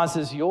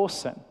minimizes your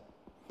sin.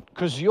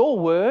 Because your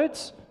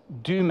words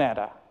do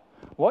matter.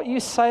 What you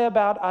say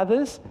about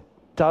others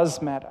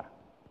does matter.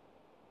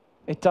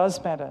 It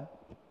does matter.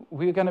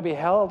 We're going to be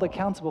held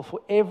accountable for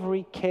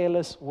every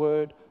careless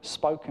word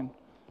spoken.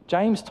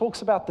 James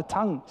talks about the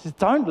tongue. He says,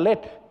 don't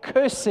let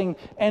cursing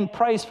and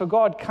praise for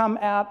God come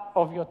out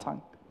of your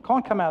tongue.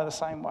 can't come out of the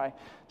same way.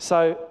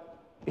 So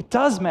it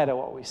does matter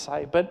what we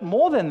say. But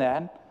more than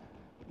that,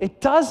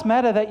 it does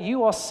matter that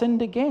you are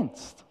sinned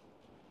against.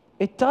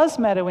 It does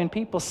matter when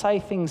people say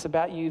things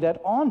about you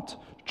that aren't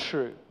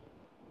true.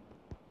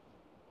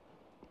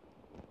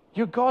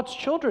 You're God's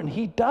children.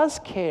 He does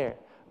care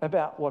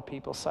about what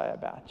people say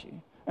about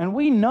you. And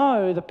we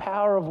know the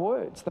power of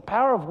words. The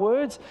power of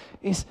words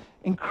is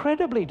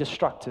incredibly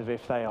destructive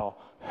if they are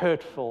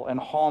hurtful and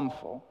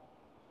harmful.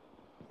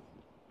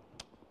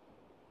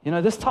 You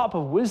know, this type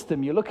of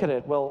wisdom, you look at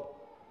it, well,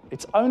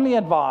 it's only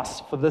advice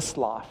for this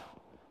life.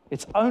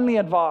 It's only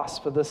advice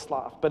for this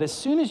life. But as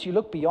soon as you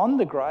look beyond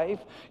the grave,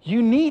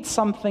 you need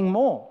something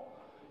more.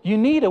 You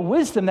need a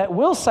wisdom that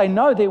will say,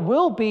 no, there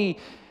will be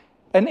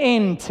an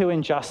end to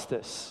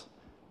injustice.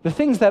 The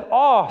things that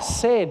are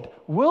said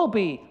will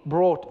be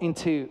brought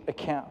into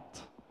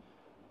account.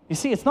 You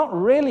see, it's not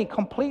really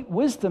complete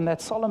wisdom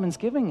that Solomon's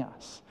giving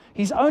us.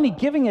 He's only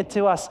giving it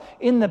to us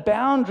in the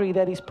boundary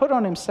that he's put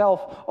on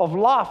himself of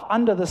life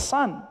under the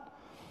sun.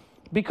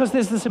 Because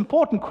there's this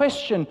important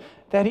question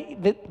that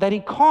he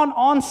can't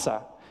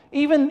answer.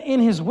 Even in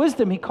his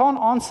wisdom, he can't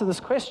answer this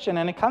question.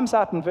 And it comes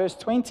out in verse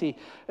 20.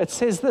 It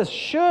says this,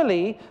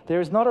 surely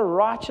there is not a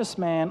righteous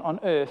man on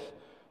earth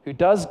who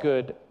does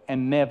good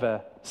and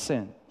never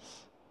sins.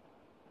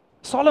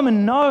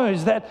 Solomon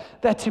knows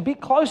that to be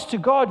close to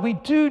God, we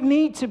do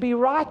need to be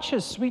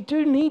righteous. We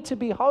do need to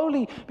be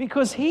holy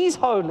because he's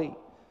holy.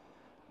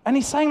 And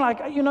he's saying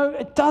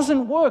it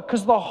doesn't work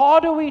because the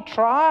harder we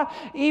try,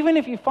 even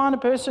if you find a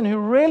person who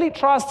really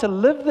tries to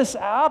live this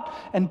out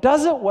and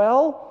does it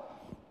well,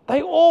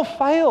 they all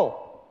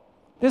fail.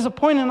 There's a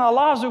point in our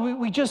lives where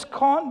we just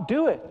can't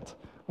do it.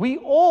 We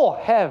all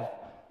have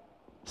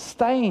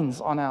stains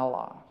on our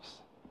lives.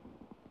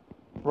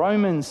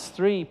 Romans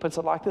 3 puts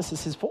it like this. It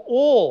says, for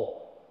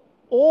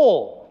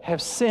all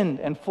have sinned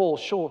and fall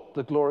short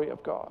the glory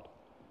of God.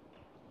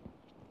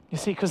 You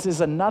see, because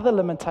there's another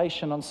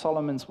limitation on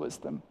Solomon's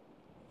wisdom.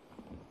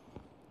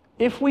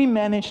 If we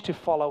manage to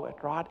follow it,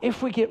 right?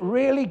 If we get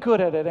really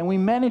good at it and we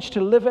manage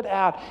to live it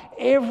out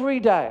every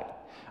day,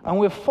 and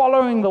we're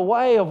following the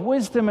way of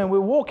wisdom and we're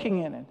walking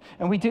in it,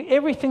 and we do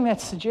everything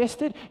that's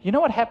suggested, you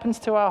know what happens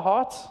to our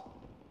hearts?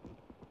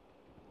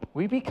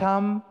 We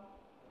become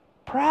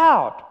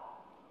proud.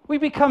 We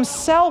become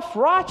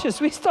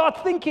self-righteous. We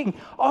start thinking,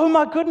 oh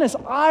my goodness,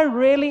 I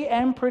really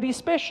am pretty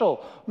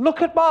special.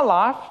 Look at my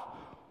life.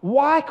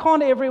 Why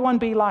can't everyone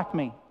be like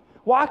me?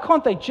 Why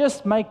can't they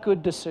just make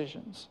good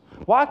decisions?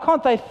 Why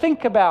can't they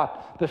think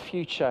about the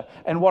future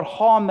and what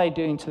harm they're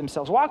doing to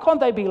themselves? Why can't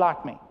they be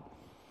like me?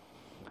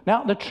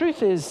 Now, the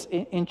truth is,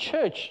 in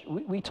church,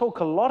 we talk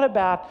a lot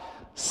about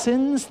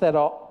sins that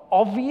are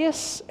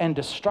obvious and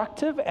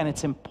destructive, and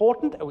it's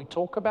important that we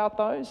talk about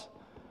those.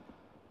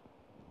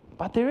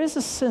 But there is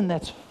a sin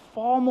that's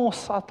far more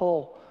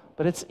subtle,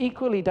 but it's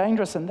equally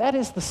dangerous, and that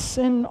is the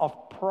sin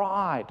of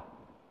pride.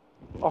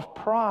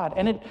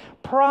 And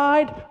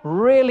pride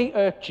really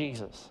irked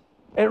Jesus.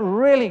 It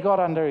really got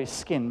under his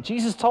skin.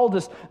 Jesus told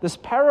us this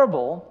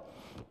parable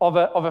of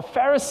a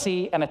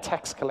Pharisee and a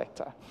tax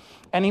collector.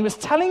 And he was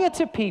telling it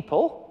to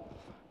people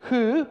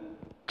who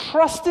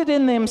trusted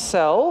in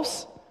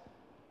themselves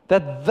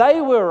that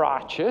they were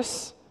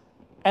righteous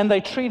and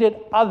they treated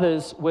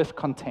others with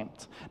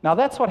contempt. Now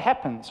that's what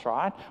happens,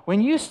 right?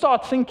 When you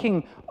start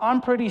thinking,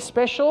 I'm pretty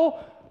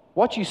special,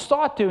 what you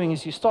start doing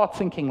is you start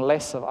thinking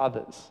less of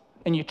others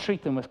and you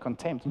treat them with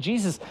contempt. And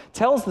Jesus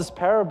tells this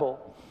parable.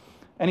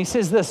 And he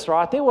says this,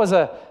 right? There was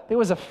a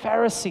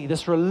Pharisee,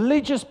 this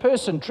religious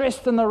person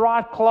dressed in the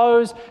right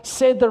clothes,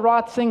 said the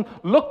right thing,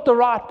 looked the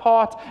right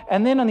part.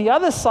 And then on the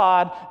other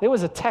side, there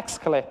was a tax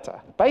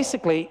collector,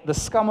 basically the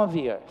scum of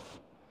the earth.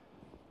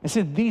 He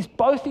said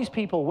both these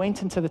people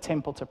went into the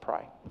temple to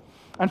pray.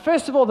 And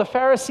first of all, the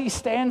Pharisee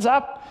stands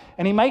up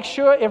and he makes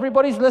sure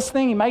everybody's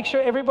listening. He makes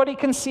sure everybody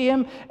can see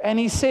him. And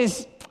he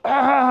says,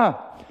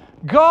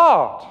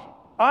 God,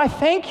 I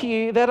thank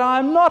you that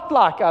I'm not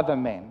like other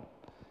men.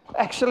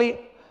 Actually,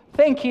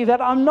 thank you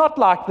that I'm not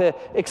like the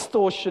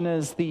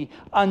extortioners, the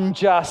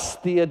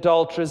unjust, the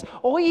adulterers,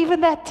 or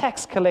even that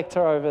tax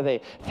collector over there.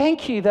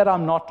 Thank you that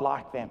I'm not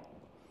like them.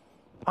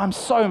 I'm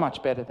so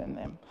much better than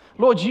them.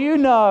 Lord, you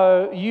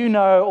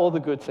know all the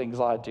good things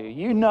I do.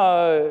 You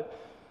know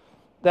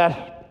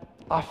that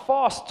I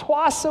fast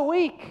twice a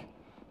week.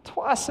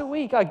 Twice a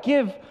week. I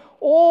give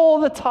all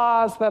the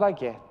tithes that I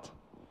get.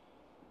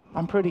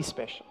 I'm pretty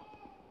special.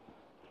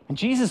 And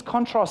Jesus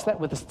contrasts that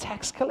with this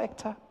tax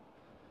collector.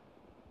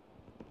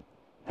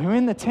 And we're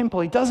in the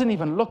temple, he doesn't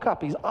even look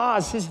up his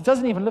eyes. He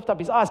doesn't even lift up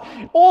his eyes.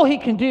 All he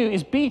can do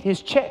is beat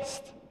his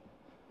chest.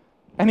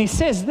 And he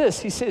says this,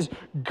 he says,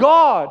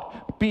 God,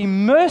 be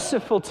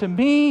merciful to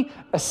me,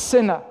 a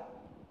sinner.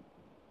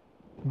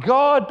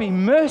 God, be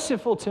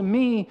merciful to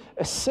me,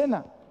 a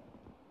sinner.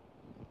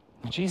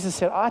 And Jesus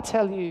said, I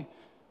tell you,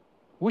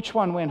 which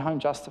one went home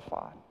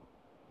justified?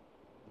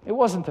 It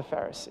wasn't the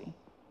Pharisee.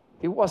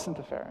 It wasn't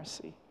the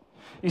Pharisee.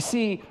 You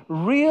see,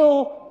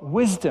 real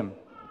wisdom,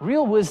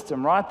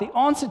 right? The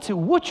answer to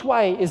which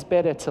way is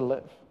better to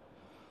live.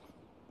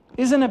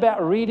 isn't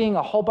about reading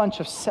a whole bunch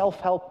of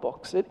self-help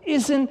books. It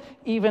isn't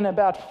even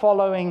about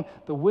following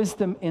the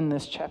wisdom in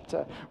this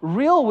chapter.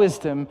 Real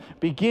wisdom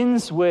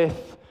begins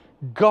with,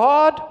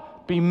 God,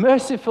 be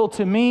merciful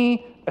to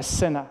me, a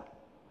sinner.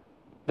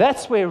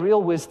 That's where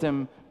real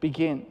wisdom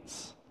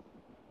begins.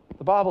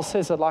 The Bible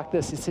says it like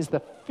this. It says,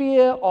 the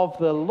fear of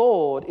the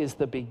Lord is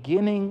the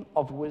beginning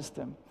of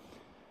wisdom.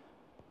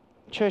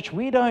 Church,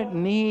 we don't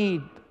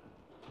need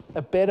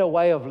a better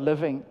way of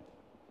living.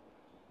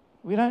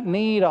 We don't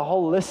need a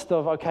whole list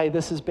of, okay,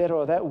 this is better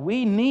or that.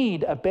 We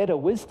need a better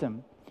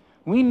wisdom.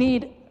 We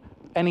need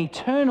an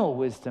eternal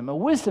wisdom, a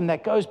wisdom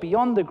that goes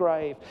beyond the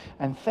grave.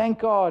 And thank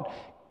God,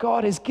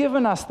 God has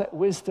given us that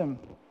wisdom.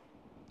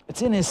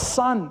 It's in His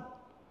Son.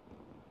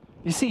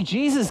 You see,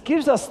 Jesus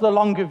gives us the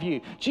longer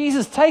view.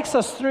 Jesus takes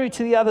us through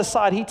to the other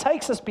side. He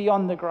takes us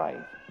beyond the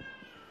grave.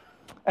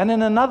 And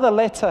in another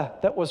letter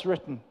that was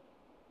written,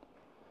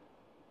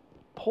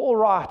 Paul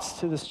writes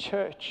to this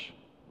church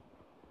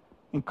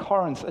in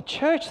Corinth, a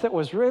church that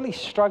was really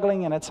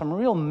struggling and had some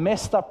real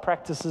messed up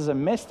practices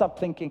and messed up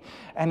thinking.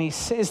 And he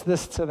says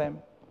this to them.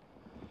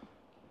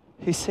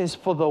 He says,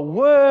 for the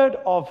word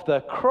of the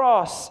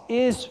cross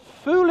is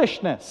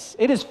foolishness.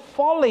 It is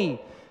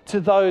folly to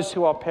those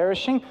who are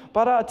perishing,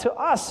 but to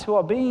us who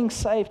are being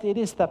saved, it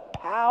is the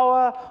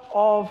power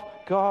of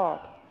God.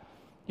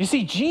 You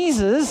see,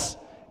 Jesus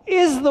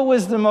is the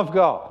wisdom of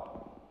God.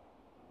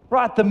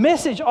 Right? The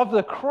message of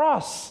the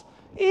cross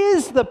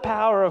is the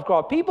power of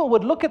God. People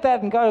would look at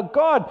that and go,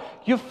 God,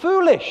 you're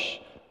foolish.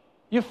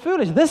 You're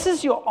foolish. This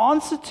is your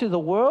answer to the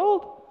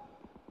world?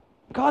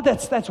 God,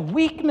 that's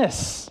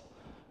weakness.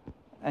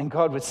 And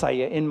God would say,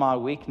 yeah, in my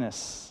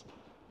weakness,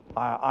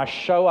 I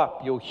show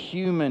up your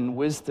human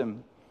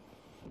wisdom.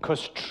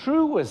 Because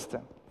true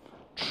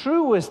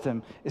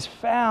wisdom is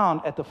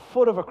found at the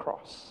foot of a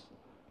cross.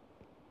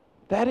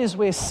 That is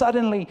where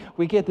suddenly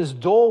we get this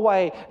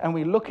doorway and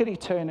we look at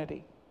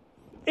eternity.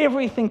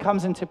 Everything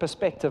comes into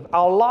perspective.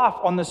 Our life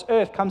on this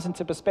earth comes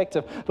into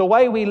perspective. The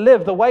way we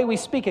live, the way we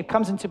speak, it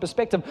comes into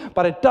perspective.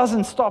 But it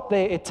doesn't stop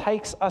there. It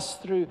takes us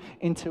through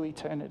into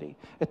eternity.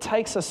 It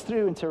takes us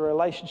through into a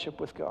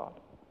relationship with God.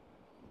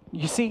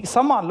 You see,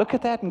 some might look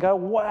at that and go,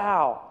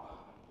 wow,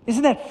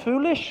 isn't that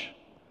foolish?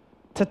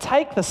 To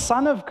take the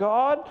Son of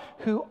God,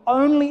 who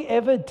only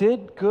ever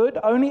did good,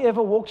 only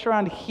ever walked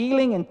around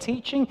healing and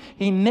teaching,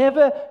 he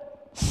never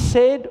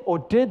said or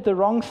did the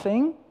wrong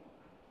thing,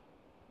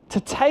 to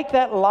take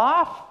that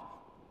life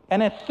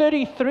and at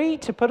 33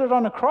 to put it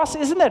on a cross,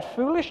 isn't that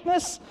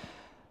foolishness?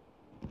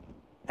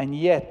 And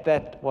yet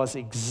that was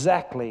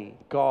exactly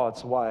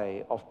God's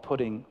way of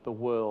putting the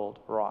world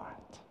right.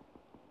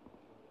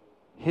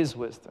 His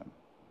wisdom.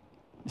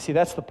 You see,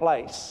 that's the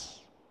place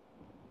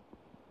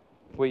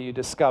where you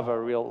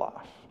discover real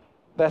life.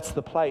 That's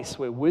the place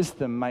where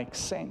wisdom makes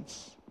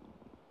sense.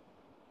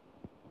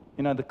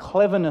 You know, the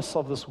cleverness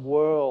of this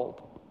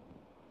world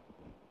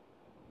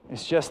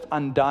is just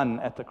undone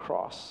at the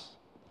cross.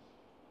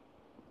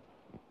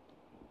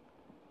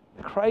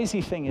 The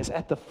crazy thing is,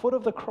 at the foot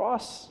of the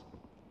cross,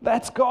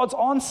 that's God's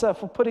answer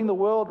for putting the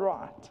world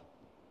right.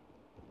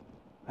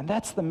 And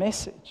that's the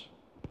message.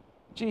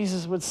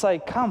 Jesus would say,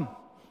 come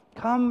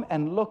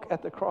and look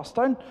at the cross.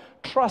 Don't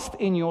trust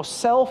in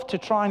yourself to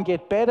try and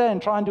get better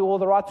and try and do all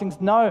the right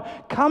things. No,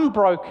 come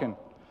broken,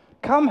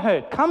 come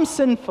hurt, come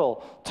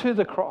sinful to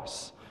the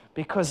cross.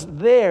 Because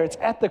there, it's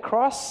at the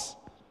cross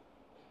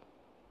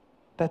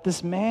that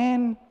this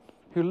man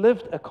who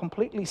lived a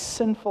completely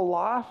sinful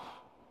life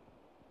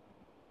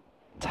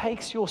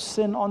takes your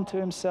sin onto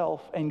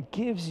himself and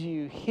gives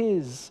you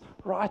his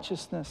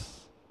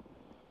righteousness.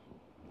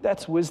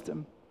 That's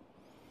wisdom.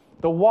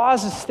 The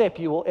wisest step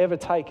you will ever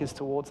take is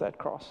towards that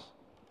cross.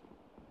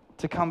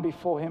 To come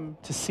before him,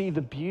 to see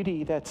the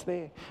beauty that's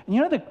there. And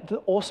you know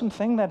the awesome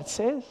thing that it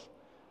says?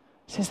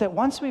 It says that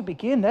once we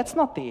begin, that's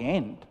not the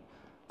end.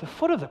 The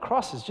foot of the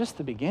cross is just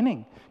the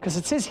beginning. Because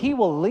it says he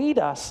will lead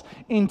us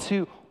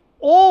into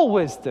all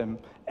wisdom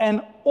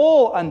and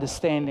all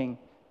understanding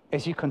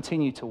as you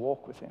continue to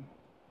walk with him.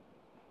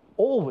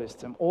 All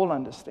wisdom, all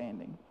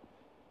understanding.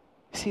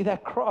 You see,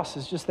 that cross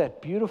is just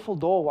that beautiful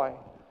doorway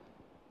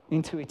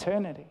into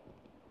eternity,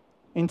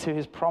 into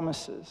his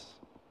promises.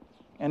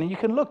 And you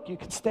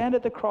can stand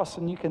at the cross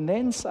and you can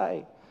then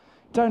say,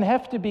 don't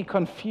have to be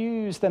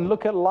confused and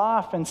look at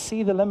life and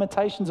see the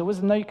limitations of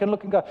wisdom. No, you can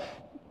look and go,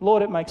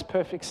 Lord, it makes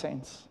perfect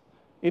sense.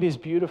 It is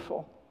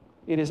beautiful.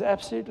 It is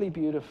absolutely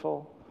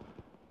beautiful.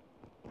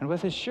 And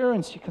with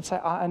assurance, you can say,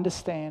 I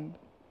understand.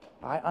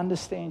 I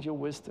understand your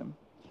wisdom.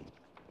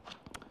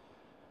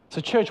 So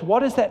church,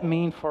 what does that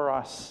mean for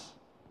us?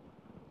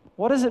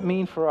 What does it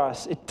mean for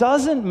us? It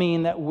doesn't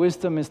mean that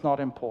wisdom is not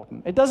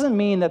important. It doesn't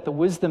mean that the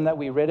wisdom that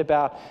we read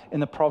about in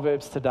the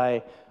Proverbs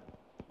today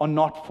are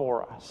not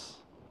for us.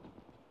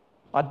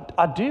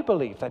 I do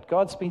believe that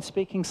God's been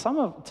speaking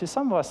to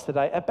some of us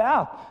today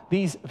about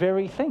these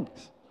very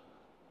things.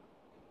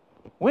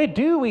 Where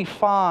do we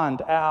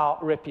find our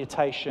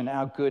reputation,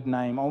 our good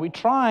name? Are we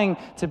trying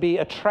to be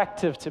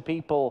attractive to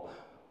people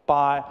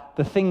by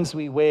the things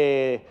we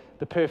wear,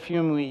 the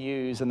perfume we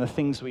use, and the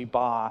things we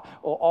buy?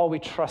 Or are we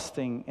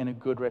trusting in a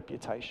good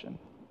reputation?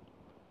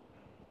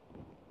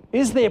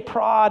 Is there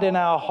pride in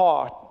our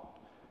heart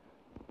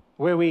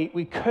where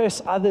we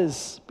curse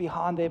others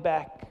behind their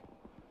back?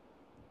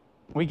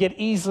 We get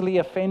easily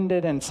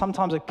offended, and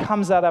sometimes it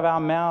comes out of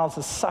our mouths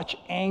as such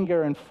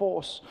anger and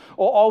force.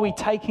 Or are we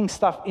taking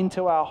stuff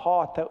into our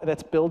heart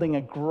that's building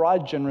a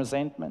grudge and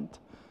resentment?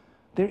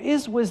 There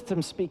is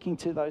wisdom speaking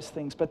to those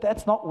things, but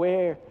that's not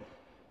where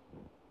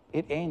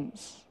it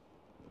ends.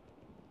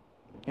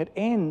 It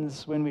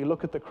ends when we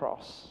look at the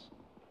cross,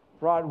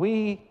 right?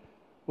 We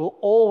will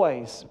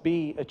always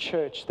be a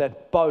church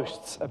that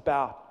boasts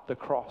about the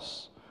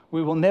cross.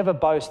 We will never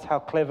boast how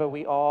clever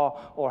we are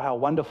or how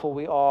wonderful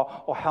we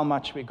are or how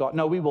much we got.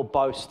 No, we will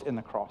boast in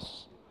the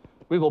cross.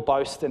 We will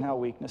boast in our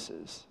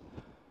weaknesses.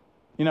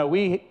 You know,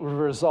 we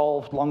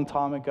resolved a long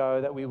time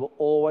ago that we will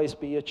always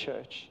be a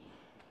church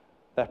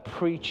that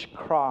preach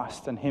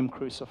Christ and Him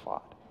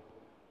crucified.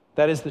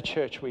 That is the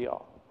church we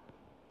are.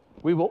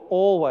 We will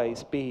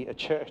always be a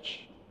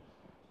church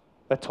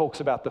that talks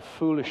about the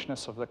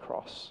foolishness of the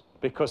cross,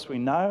 because we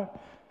know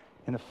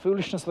in the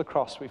foolishness of the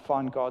cross we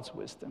find God's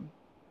wisdom.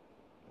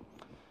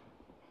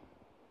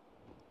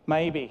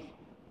 Maybe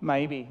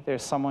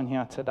there's someone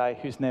here today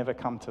who's never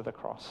come to the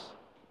cross.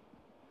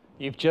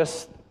 You've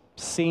just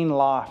seen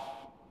life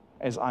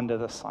as under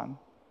the sun.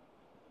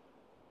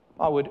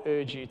 I would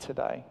urge you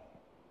today,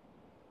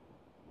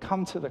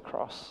 come to the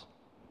cross.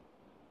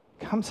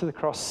 Come to the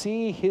cross.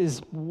 See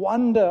His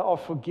wonder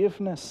of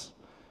forgiveness.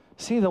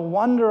 See the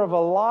wonder of a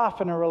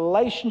life and a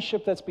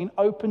relationship that's been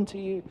opened to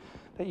you,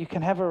 that you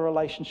can have a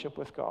relationship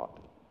with God.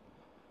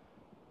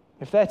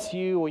 If that's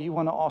you, or you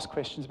want to ask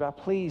questions about,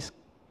 please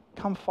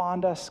come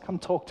find us, come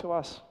talk to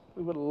us.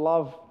 We would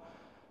love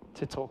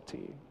to talk to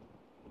you.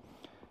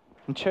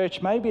 And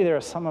church, maybe there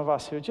are some of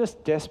us who are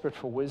just desperate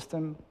for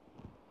wisdom.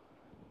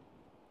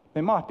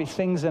 There might be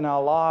things in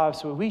our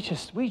lives where we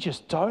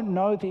just don't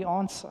know the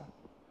answer.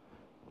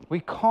 We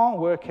can't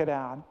work it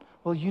out.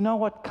 Well, you know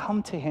what?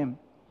 Come to Him.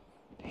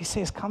 He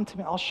says, come to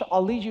me.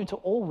 I'll lead you into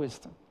all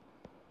wisdom.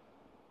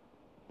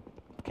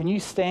 Can you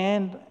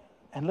stand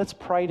and let's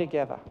pray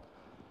together?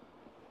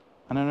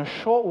 And in a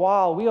short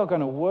while, we are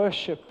going to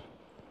worship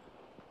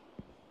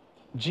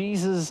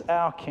Jesus,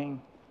 our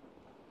King.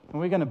 And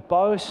we're going to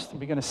boast,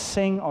 we're going to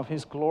sing of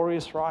His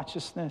glorious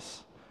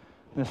righteousness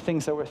and the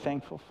things that we're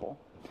thankful for.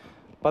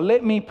 But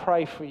let me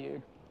pray for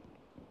you.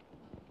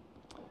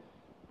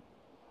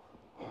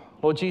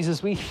 Lord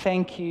Jesus, we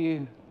thank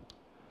You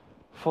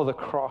for the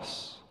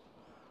cross.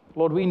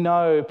 Lord, we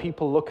know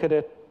people look at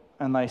it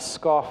and they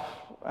scoff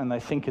and they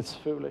think it's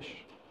foolish.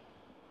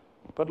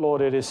 But Lord,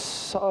 it is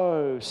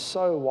so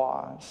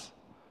wise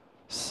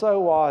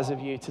of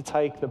You to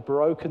take the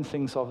broken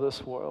things of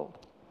this world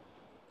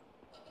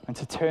and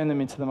to turn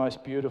them into the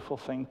most beautiful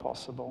thing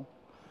possible.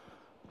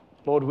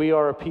 Lord, we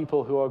are a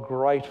people who are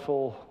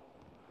grateful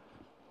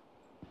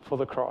for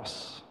the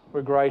cross.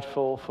 We're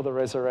grateful for the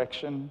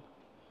resurrection.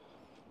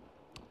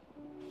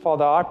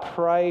 Father, I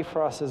pray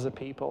for us as a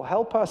people.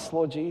 Help us,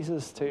 Lord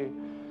Jesus, to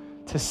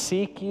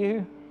seek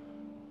You,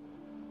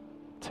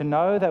 to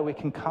know that we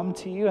can come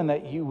to You and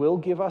that You will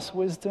give us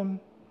wisdom.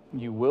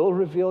 You will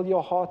reveal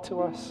Your heart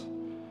to us.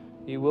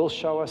 You will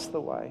show us the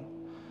way.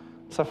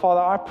 So, Father,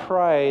 I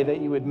pray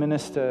that You would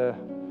minister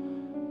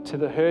to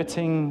the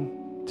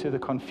hurting, to the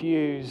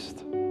confused,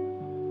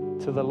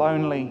 to the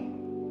lonely,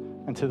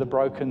 and to the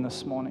broken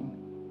this morning.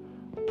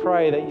 I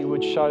pray that You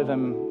would show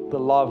them the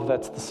love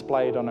that's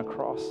displayed on a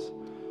cross.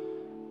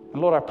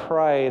 And Lord, I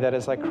pray that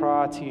as they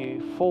cry to You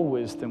for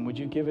wisdom, would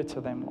You give it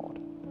to them, Lord?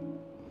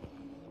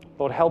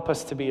 Lord, help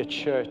us to be a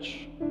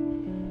church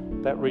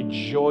that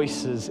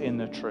rejoices in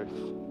the truth.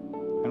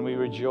 And we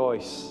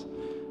rejoice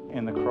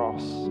in the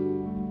cross.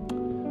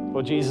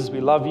 Lord Jesus,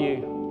 we love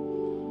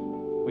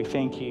You. We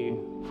thank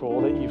You for all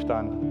that You've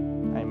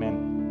done. Amen.